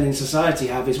socialised as men in society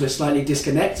have, is we're slightly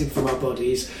disconnected from our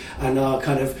bodies and our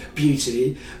kind of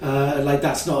beauty. Like,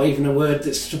 that's not even a word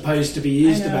that's supposed to be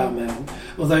used about men,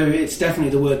 although it's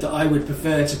definitely the word that I would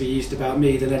prefer to be used about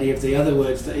me than any of the other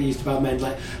words that are used about men,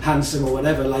 like handsome or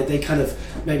whatever. Like, they kind of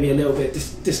make me a little bit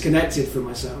disconnected from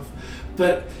myself.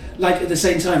 But like, at the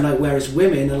same time, like, whereas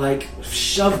women are like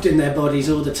shoved in their bodies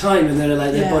all the time, and they're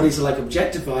like, their bodies are like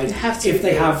objectified if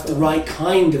they have the right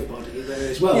kind of body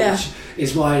as well, which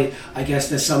is why I guess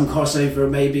there's some crossover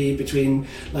maybe between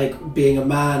like being a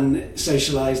man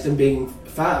socialised and being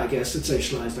fat, I guess, and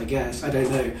socialised, I guess. I don't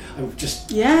know. I'm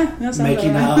just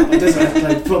making that up. It doesn't,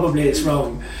 like, probably it's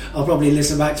wrong. I'll probably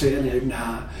listen back to it and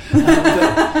nah.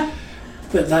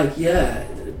 But like,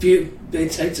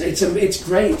 it's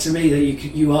great to me that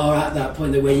you are at that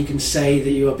point where you can say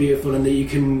that you are beautiful, and that you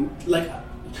can, like,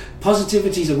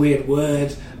 positivity is a weird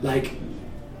word. Like,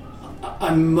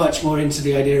 I'm much more into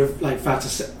the idea of like fat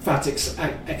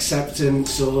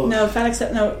acceptance or I'm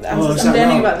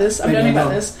learning about this.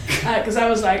 Because I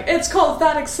was like, it's called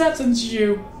fat acceptance,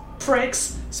 you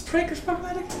pricks. Is prick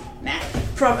problematic? Nah.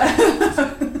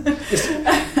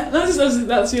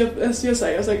 That's your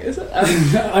side. I was like, is it?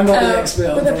 I'm not the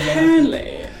expert. But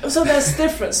apparently, so there's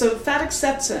difference. So fat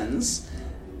acceptance,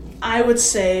 I would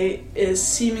say, is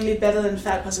seemingly better than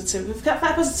fat positivity. Fat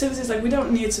positivity is like, we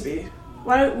don't need to be.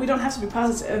 We don't have to be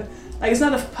positive. Like, it's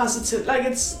not a positive, like,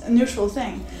 it's a neutral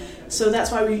thing. So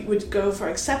that's why we would go for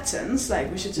acceptance.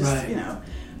 Like, we should just,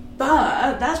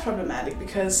 But that's problematic,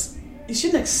 because you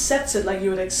shouldn't accept it like you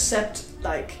would accept,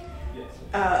 like,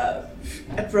 a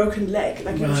broken leg.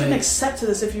 Like, you shouldn't accept it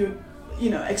as if you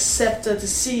accept a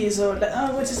disease or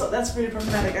that's really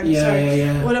problematic. I'm sorry.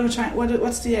 What am I trying?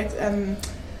 What's the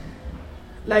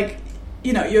like?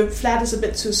 Your flat is a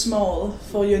bit too small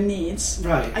for your needs.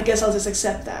 Right. I guess I'll just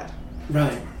accept that.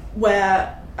 Right.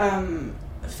 Where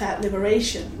fat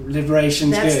liberation.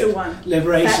 Liberation's that's good. The one.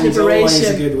 Liberation's always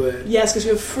a good word. Yes, because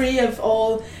you're free of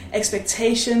all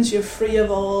expectations. You're free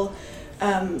of all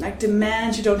like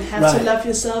demands. You don't have to love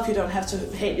yourself. You don't have to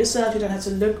hate yourself. You don't have to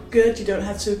look good. You don't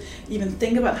have to even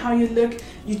think about how you look.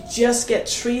 You just get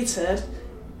treated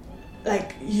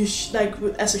like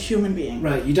as a human being.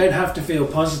 Right, you don't have to feel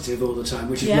positive all the time,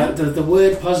 which is like the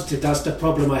word positive. That's the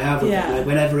problem I have with it. Like,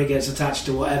 whenever it gets attached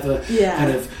to whatever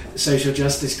kind of social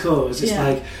justice cause, it's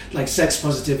like sex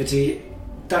positivity.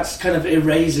 That's kind of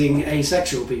erasing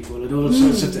asexual people and all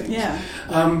sorts of things. Yeah.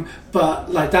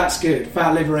 But like, that's good.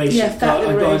 Fat liberation. Yeah, fat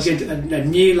liberation. I've got a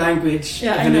new language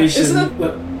evolution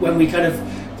when we kind of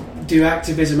do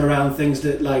activism around things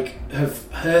that like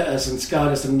have hurt us and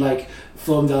scarred us and like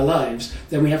formed our lives,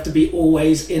 then we have to be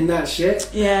always in that shit.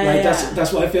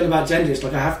 That's what I feel about gender. It's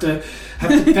like I have to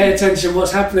pay attention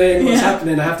what's happening. I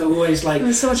have to always like,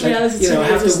 there's so much reality I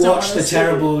have to watch the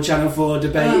terrible Channel 4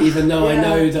 debate, even though I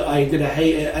know that I'm gonna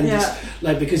hate it, and just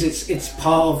like, because it's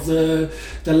part of the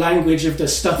language of the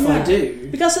stuff I do.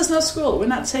 Because there's no school, we're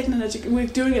not taking an education, we're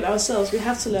doing it ourselves. We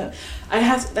have to learn.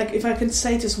 If I can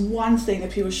say just one thing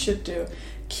that people should do,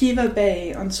 Kiva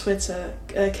Bay on Twitter,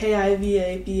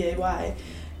 Kivabay,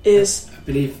 is... I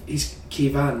believe he's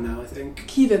Kivan now, I think.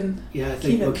 Kevin. Yeah, I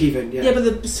think. Or Kevin, yeah. Yeah, but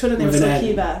the Twitter name is still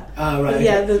Kiva. Oh, right. But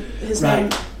yeah, his name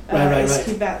is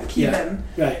Kevin.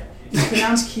 Yeah, right. It's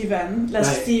pronounced Kevin,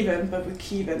 less Stephen, but with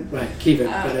Kevin. Right, Kevin.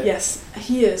 Yes,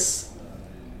 he is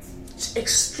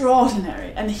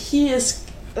extraordinary. And he is,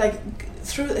 like,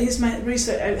 he's my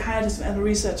research, I hired him as a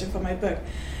researcher for my book.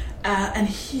 And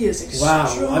he is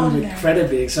extraordinary. Wow, I'm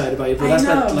incredibly excited about you. But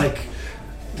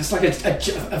that's like a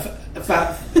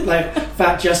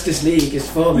fat Justice League is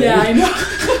forming. Yeah, I know.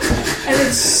 And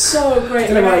it's so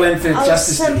great. I don't know why I went for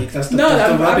Justice League. That's the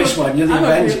rubbish one. You're the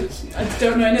Avengers. I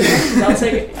don't know any Avengers. I'll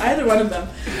take either one of them.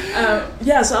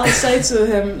 So I'll say to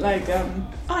him, like,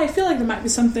 I feel like there might be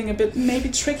something a bit maybe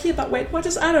tricky about Weight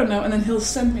Watchers. I don't know. And then he'll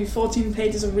send me 14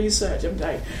 pages of research. I'm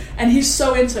like, and he's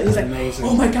so into it. He's like, amazing.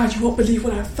 Oh my God, you won't believe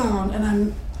what I found.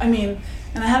 And and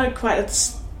I had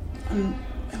am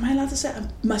I allowed to say? I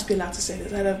must be allowed to say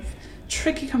this. I had a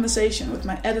tricky conversation with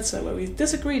my editor where we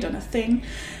disagreed on a thing,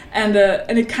 and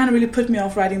it kind of really put me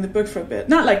off writing the book for a bit.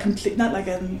 Not like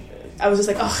I was just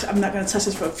like, oh, I'm not going to touch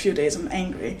this for a few days. I'm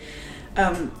angry,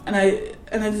 and I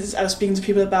was speaking to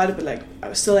people about it, but like I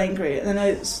was still angry. And then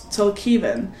I told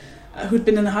Kevin, who'd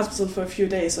been in the hospital for a few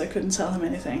days, so I couldn't tell him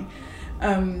anything.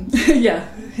 Him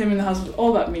in the hospital,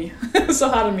 all about me. So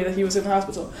hard on me that he was in the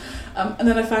hospital. And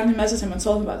then I finally messaged him and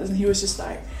told him about this, and he was just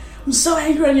like, I'm so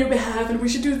angry on your behalf, and we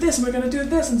should do this, and we're going to do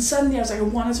this. And suddenly I was like, I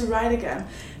wanted to write again.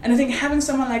 And I think having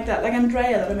someone like that, like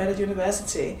Andrea that I met at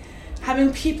university,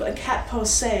 having people, like Kat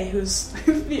Posey, who's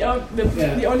the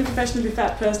only professionally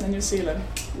fat person in New Zealand,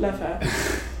 love her.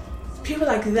 People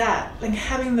like that, like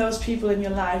having those people in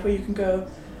your life where you can go,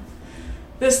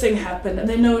 this thing happened, and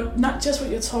they know not just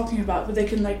what you're talking about, but they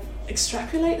can like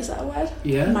extrapolate. Is that a word?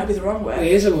 Yeah, it might be the wrong word.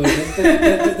 It is a word.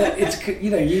 It's,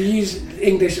 you use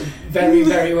English very,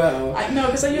 very well. I know,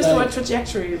 because I used the word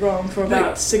trajectory wrong for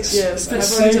about 6 years, and I've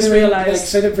so only just realised. Like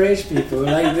so do British people.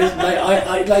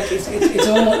 It's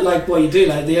all like what you do.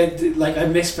 Like I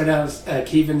mispronounced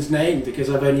Kevin's name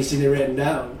because I've only seen it written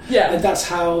down. Yeah, and that's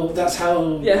how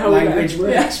language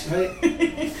works, right?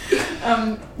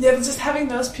 But just having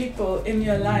those people in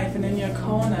your life and in your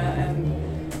corner,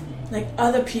 and like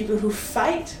other people who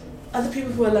fight, other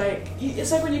people who are like,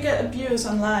 it's like when you get abuse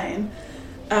online,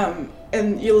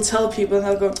 and you'll tell people and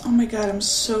they'll go, oh my god, I'm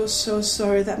so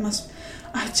sorry, don't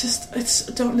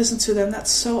listen to them,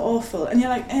 that's so awful. And you're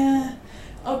like,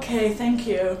 okay, thank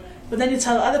you. But then you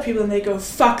tell other people and they go,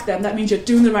 fuck them, that means you're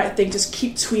doing the right thing, just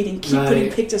keep tweeting, keep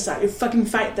putting pictures out, you fucking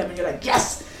fight them. And you're like,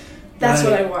 yes, that's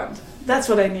what I want. That's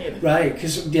what I need. Right,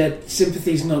 because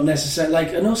sympathy's not necessary.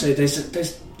 Like, and also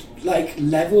there's like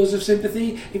levels of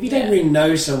sympathy. If you don't really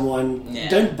know someone,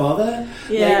 don't bother.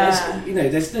 Yeah,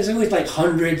 like, there's always like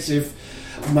hundreds of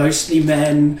mostly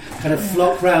men kind of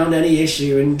flock round any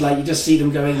issue, and like you just see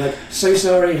them going like, so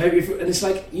sorry, hope you. And it's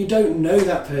like you don't know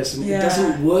that person. It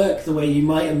doesn't work the way you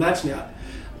might imagine it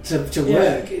to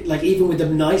work. Like even with the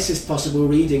nicest possible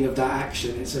reading of that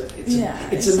action, it's a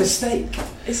mistake.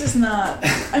 It's just not.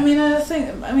 I mean,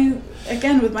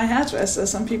 again, with my hairdresser,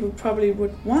 some people probably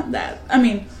would want that. I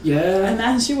mean,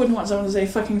 and she wouldn't want someone to say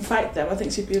fucking fight them. I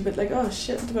think she'd be a bit like, oh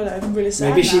shit, but I'm really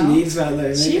sad. Maybe she needs that though.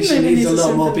 Maybe she needs a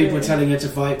lot more people telling her to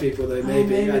fight people though.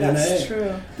 Maybe I don't know. That's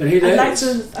true. But who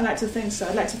knows? I like to think so.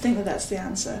 I'd like to think that that's the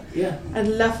answer. Yeah. I'd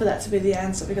love for that to be the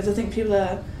answer, because I think people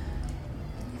are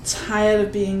tired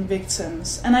of being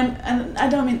victims, and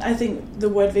I think the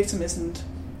word victim isn't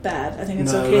bad. I think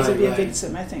it's okay to be a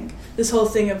victim. I think this whole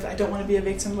thing of I don't want to be a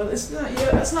victim, well, it's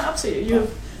not up to you.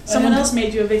 Someone else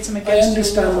made you a victim against you. I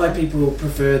understand why people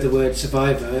prefer the word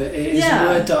survivor. It is a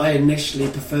word that I initially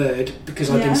preferred because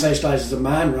I've been socialised as a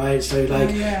man, right? So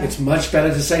it's much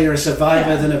better to say you're a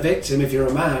survivor than a victim if you're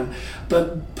a man.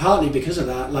 But partly because of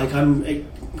that, like I'm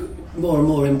more and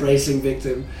more embracing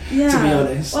victim, to be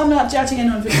honest. Well, I'm not judging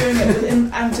anyone for doing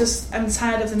it, but I'm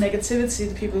tired of the negativity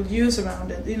that people use around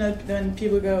it. When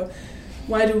people go,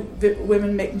 why do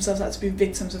women make themselves out to be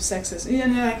victims of sexism?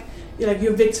 And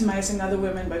you're victimizing other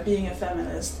women by being a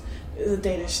feminist. The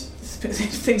Danish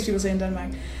things people say in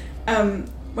Denmark.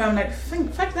 Where I'm like,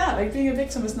 fuck that. Like, being a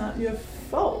victim is not your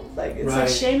fault. Like, it's like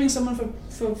shaming someone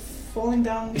for falling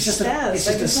down stairs. It's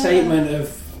just a statement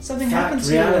of something fact, happened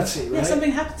to reality, you. right? Yeah,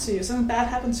 something happened to you. Something bad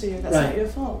happened to you. That's not your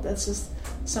fault. That's just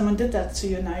someone did that to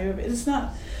you. Now it's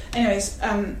not. Anyways,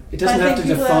 it doesn't have to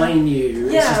define you.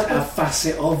 It's just a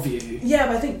facet of you. Yeah,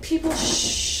 but I think people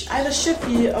either should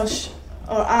be or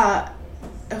are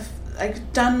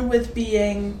like done with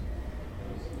being.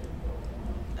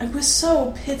 Like, we're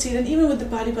so pitied, and even with the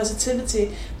body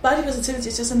positivity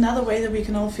is just another way that we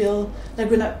can all feel like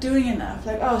we're not doing enough.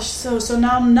 Like, oh, so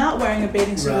now I'm not wearing a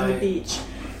bathing suit on the beach,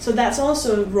 so that's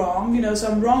also wrong, So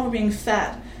I'm wrong for being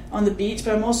fat on the beach,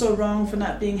 but I'm also wrong for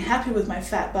not being happy with my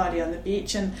fat body on the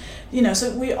beach, and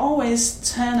so we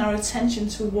always turn our attention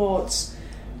towards,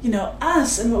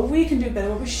 us and what we can do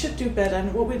better, what we should do better,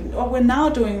 and what we're now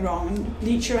doing wrong, and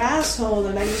bleach your asshole,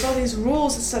 and like there's all these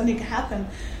rules that suddenly happen,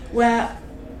 where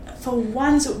for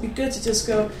once it would be good to just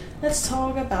go, let's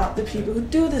talk about the people who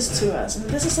do this to us, and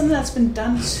this is something that's been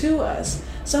done to us.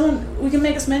 We can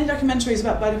make as many documentaries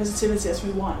about body positivity as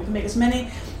we want. We can make as many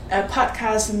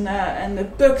podcasts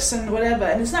and books and whatever,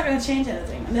 and it's not going to change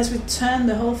anything unless we turn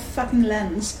the whole fucking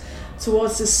lens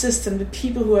towards the system, the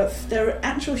people they're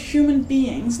actual human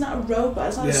beings, not a robot.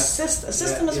 It's not a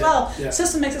system as well. Yeah.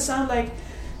 System makes it sound like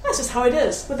that's just how it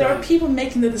is, but there are people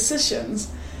making the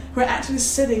decisions who are actually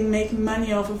sitting making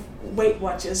money off of Weight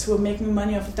Watchers, who are making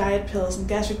money off of diet pills and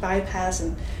gastric bypass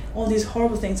and all these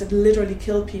horrible things that literally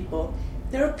kill people.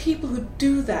 There are people who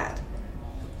do that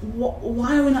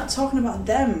why are we not talking about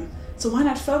them? So why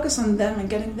not focus on them and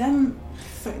getting them?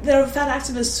 There are fat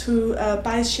activists who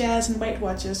buy shares in Weight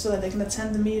Watchers so that they can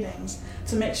attend the meetings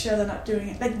to make sure they're not doing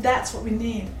it. Like, that's what we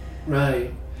need.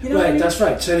 Right. You know what I mean? That's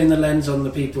right. Turning the lens on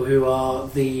the people who are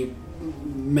the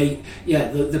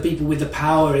people with the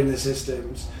power in the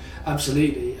systems.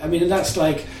 Absolutely. I mean, and that's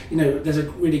like, you know, there's a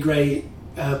really great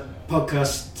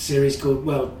podcast series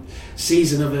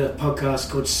season of a podcast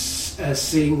called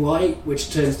Seeing White,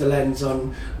 which turns the lens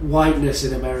on whiteness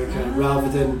in America rather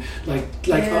than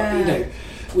you know,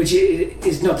 which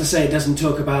is not to say it doesn't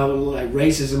talk about like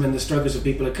racism and the struggles of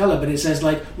people of colour, but it says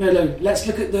like, no, let's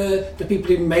look at the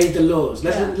people who made the laws.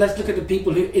 Let's look at the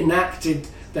people who enacted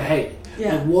the hate.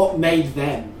 Yeah. Like, what made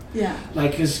them? Yeah.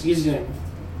 Like, because, you know,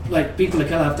 like, people of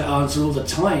colour have to answer all the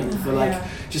time for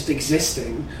just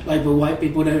existing. Like, but white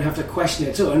people don't have to question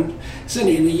it at all. And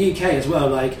certainly in the UK as well.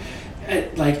 Like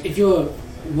if you're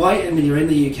white and you're in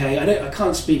the UK, I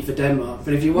can't speak for Denmark,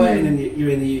 but if you're white and you're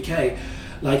in the UK,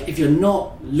 like, if you're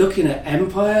not looking at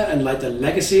empire and like the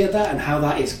legacy of that and how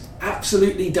that is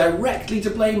absolutely directly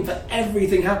to blame for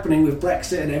everything happening with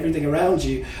Brexit and everything around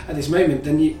you at this moment,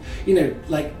 then you know,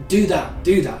 like, do that.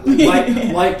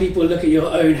 Like, white people, look at your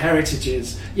own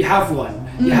heritages. You have one.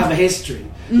 You have a history.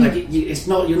 Like, it's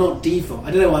not, you're not default. I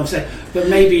don't know what I'm saying, but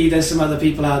maybe there's some other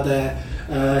people out there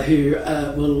who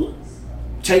will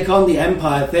take on the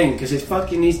empire thing, because it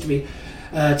fucking needs to be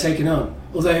taken on.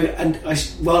 Although,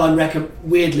 while I'm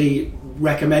weirdly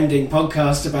recommending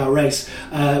podcasts about race,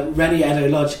 Rennie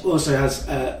Edo-Lodge also has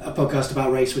a podcast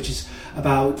about race, which is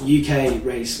about UK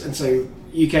race, and so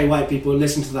UK white people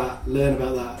listen to that, learn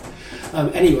about that.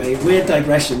 Anyway, weird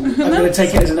digression. I'm going to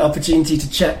take it as an opportunity to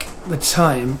check the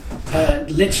time,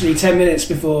 literally 10 minutes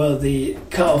before the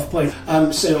cut-off point.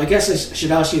 So I guess I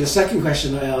should ask you the second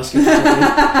question that I asked you,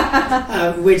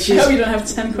 which is... I hope you don't have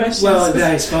 10 questions. Well,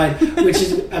 no, it's fine. Which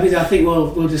is, I mean, I think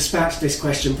we'll dispatch this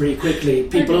question pretty quickly.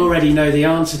 People already know the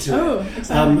answer to it. Oh,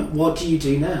 exactly. What do you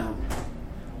do now?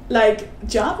 Like,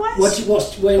 job-wise?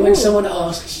 When someone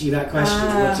asks you that question,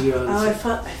 what do you answer? I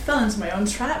fell into my own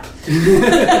trap.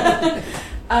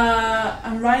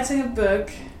 I'm writing a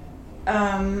book.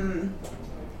 I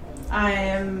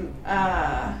am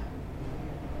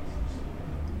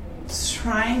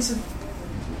trying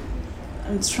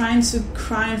to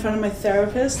cry in front of my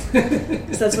therapist,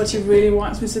 because that's what she really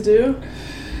wants me to do.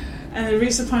 And it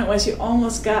reached the point where she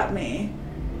almost got me,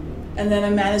 and then I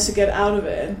managed to get out of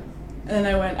it. And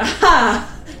then I went, aha!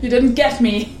 You didn't get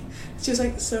me. She was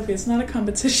like, Sophie, it's not a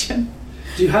competition.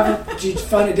 Do you find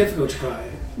it difficult to cry?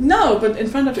 No, but in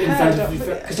front of her.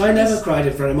 Because I never cried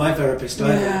in front of my therapist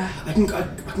either. Yeah. I can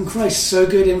cry so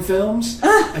good in films.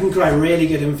 I can cry really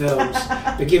good in films.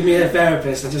 But give me a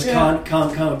therapist, I just can't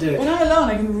do it. When I'm alone,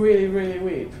 I can really, really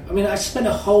weep. I mean, I spent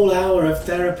a whole hour of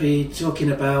therapy talking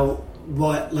about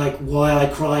why I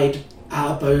cried at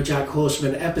a BoJack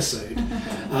Horseman episode,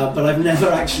 but I've never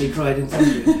actually cried in front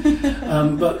of you.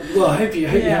 But I hope you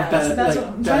have better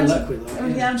luck with that.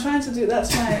 I'm trying to do.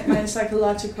 That's my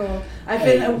psychological. I've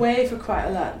been away for quite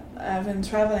a lot. I've been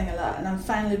traveling a lot, and I'm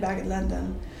finally back in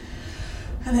London.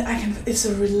 And it's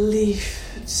a relief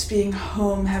just being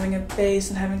home, having a base,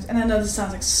 and I know this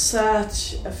sounds like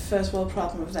such a first world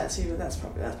problem if that's you, but that's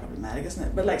problematic, isn't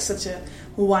it? But like such a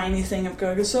whiny thing of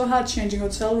going, it's so hard changing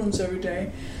hotel rooms every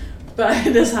day. But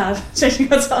it is hard changing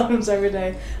hotel rooms every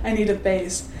day. I need a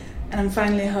base. And I'm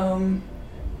finally home,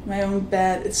 my own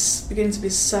bed. It's beginning to be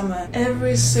summer.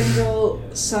 Every single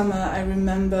summer I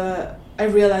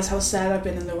realize how sad I've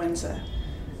been in the winter.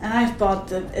 And I've bought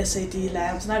the SAD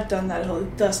lamps, and I've done that whole,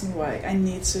 it doesn't work. I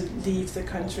need to leave the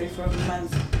country for a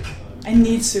month. I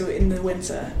need to in the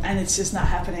winter, and it's just not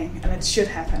happening, and it should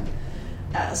happen.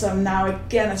 So I'm now,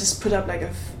 again, I just put up like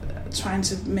trying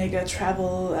to make a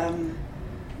travel...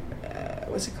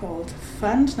 what's it called?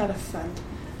 Fund? Not a fund.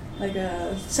 Like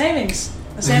a savings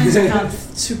account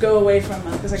to go away for a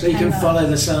month. So you can follow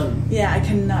the sun. Yeah, I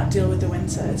cannot deal with the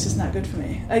winter. It's just not good for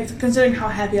me. Like, considering how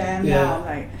happy I am now.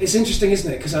 Like, it's interesting, isn't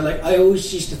it? Because I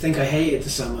always used to think I hated the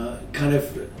summer, kind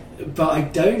of, but I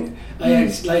don't.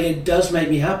 It does make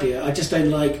me happier. I just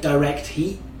don't like direct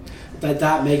heat.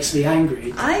 That makes me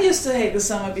angry. I used to hate the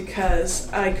summer because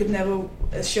I could never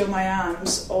show my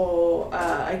arms, or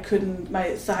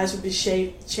my thighs would be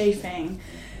chafing.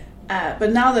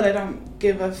 But now that I don't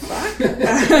give a fuck,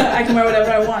 I can wear whatever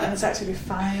I want, and it's actually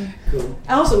fine. Cool.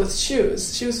 Also with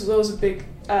shoes was always a big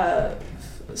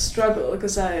struggle,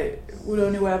 because I would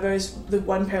only wear the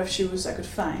one pair of shoes I could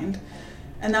find.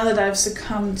 And now that I've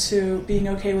succumbed to being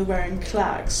okay with wearing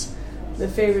Clarks, the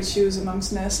favorite shoes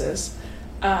amongst nurses,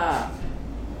 I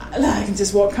can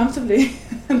just walk comfortably,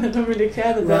 and I don't really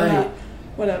care that they're not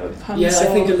whatever. I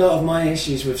think a lot of my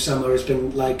issues with summer has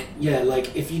been like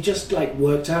if you just like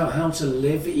worked out how to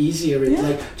live easier and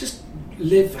like just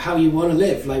live how you want to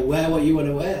live, like wear what you want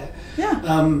to wear.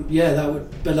 That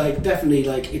would, but like definitely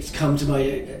like it's come to my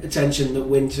attention that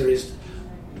winter is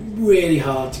really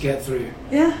hard to get through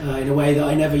in a way that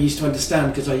I never used to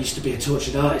understand, because I used to be a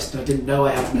tortured artist and I didn't know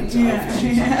I had mental health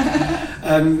issues.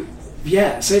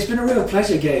 So it's been a real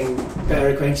pleasure getting better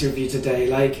acquainted with you today.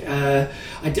 Like I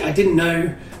didn't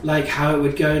know like how it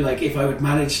would go, like if I would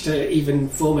manage to even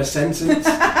form a sentence.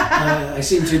 I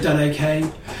seem to have done okay.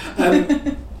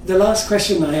 The last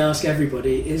question that I ask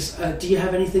everybody is, do you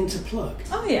have anything to plug?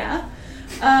 Oh yeah.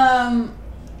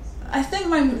 I think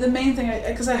the main thing,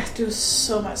 because I do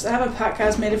so much. I have a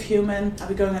podcast, Made of Human. I'll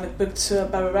be going on a book tour,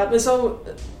 blah blah blah. So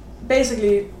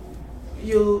basically,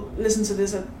 you'll listen to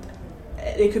this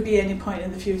it could be any point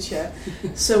in the future.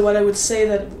 So what I would say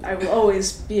that I will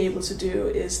always be able to do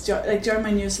is join my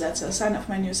newsletter, sign up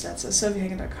for my newsletter,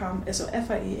 sophiehagen.com, so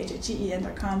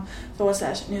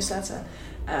FIEHAGEN.com/newsletter,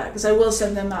 because I will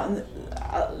send them out. And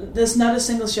there's not a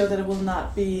single show that it will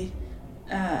not be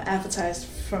advertised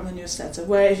from the newsletter.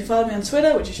 Where if you follow me on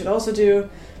Twitter, which you should also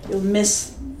do, you'll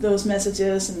miss those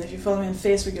messages, and if you follow me on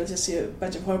Facebook, you'll just see a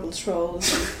bunch of horrible trolls.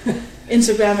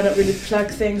 Instagram, I don't really plug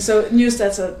things. So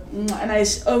newsletter, and I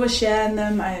overshare in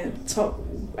them. I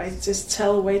just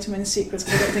tell way too many secrets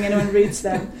because I don't think anyone reads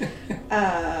them.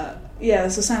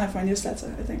 So sign up for my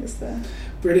newsletter, I think is the...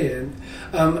 Brilliant.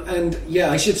 And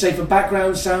I should say for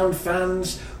background sound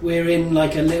fans, we're in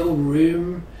like a little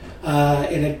room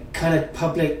in a kind of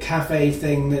public cafe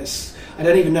thing that's... I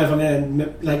don't even know if I'm going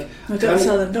to like. No, don't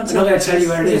tell them. I'm not going to tell you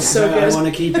where it is. So I want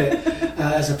to keep it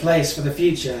as a place for the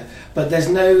future. But there's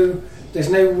no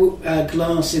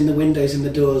glass in the windows and the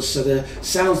doors, so the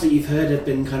sounds that you've heard have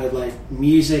been kind of like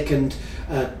music and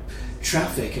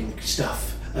traffic and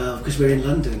stuff, because we're in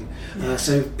London.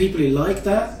 So people who like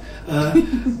that,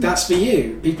 that's for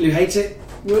you. People who hate it,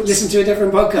 listen to a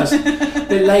different podcast. A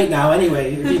bit late now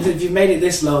anyway. If you've made it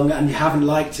this long and you haven't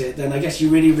liked it, then I guess you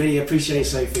really, really appreciate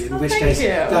Sophie, in which case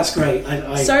that's great.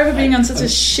 Sorry for being on such a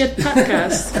shit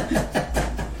podcast.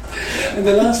 And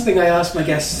the last thing I ask my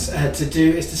guests to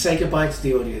do is to say goodbye to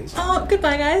the audience. Oh,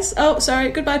 goodbye guys. Oh, sorry,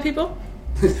 goodbye people.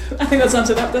 I think that sums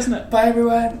it up, doesn't it? Bye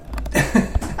everyone.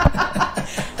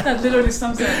 That literally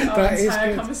sums up our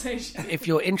entire conversation. If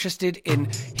you're interested in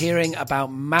hearing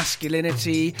about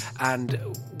masculinity and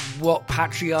what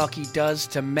patriarchy does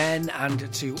to men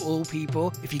and to all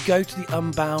people, if you go to the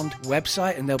Unbound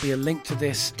website, and there'll be a link to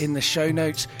this in the show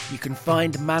notes, you can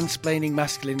find Mansplaining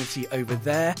Masculinity over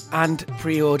there and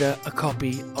pre-order a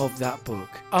copy of that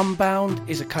book. Unbound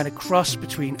is a kind of cross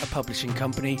between a publishing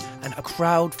company and a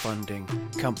crowdfunding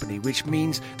company, which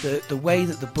means that the way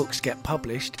that the books get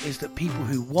published is that people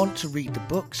who want to read the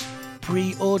books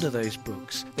pre-order those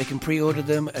books. They can pre-order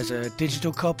them as a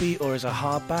digital copy or as a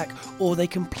hardback, or they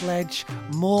can pledge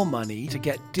more money to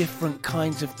get different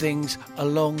kinds of things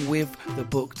along with the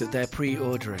book that they're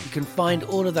pre-ordering. You can find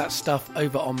all of that stuff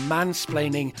over on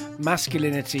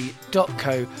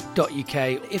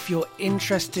mansplainingmasculinity.co.uk. If you're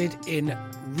interested in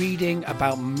reading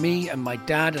about me and my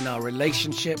dad and our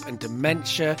relationship and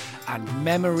dementia and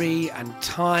memory and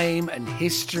time and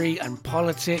history and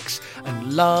politics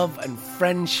and love and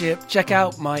friendship, check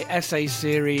out my essay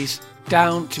series,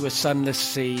 Down to a Sunless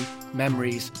Sea,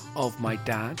 Memories of My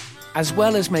Dad. As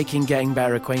well as making Getting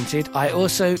Better Acquainted, I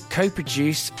also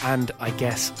co-produce and, I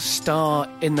guess, star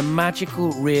in the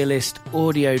magical realist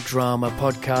audio drama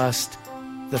podcast,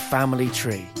 The Family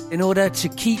Tree. In order to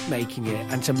keep making it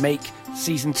and to make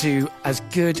Season 2 as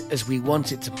good as we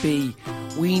want it to be,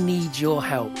 we need your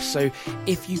help. So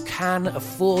if you can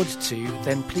afford to,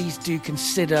 then please do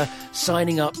consider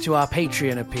signing up to our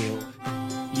Patreon appeal.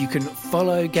 You can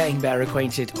follow Getting Better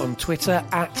Acquainted on Twitter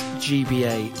at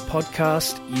GBA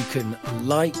Podcast. You can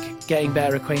like Getting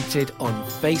Better Acquainted on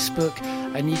Facebook,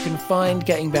 and you can find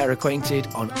Getting Better Acquainted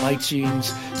on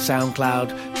iTunes,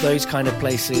 SoundCloud, those kind of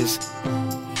places.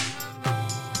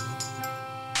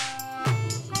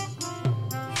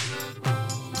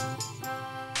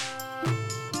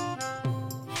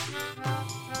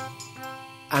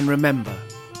 And remember,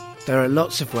 there are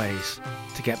lots of ways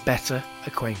to get better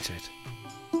acquainted.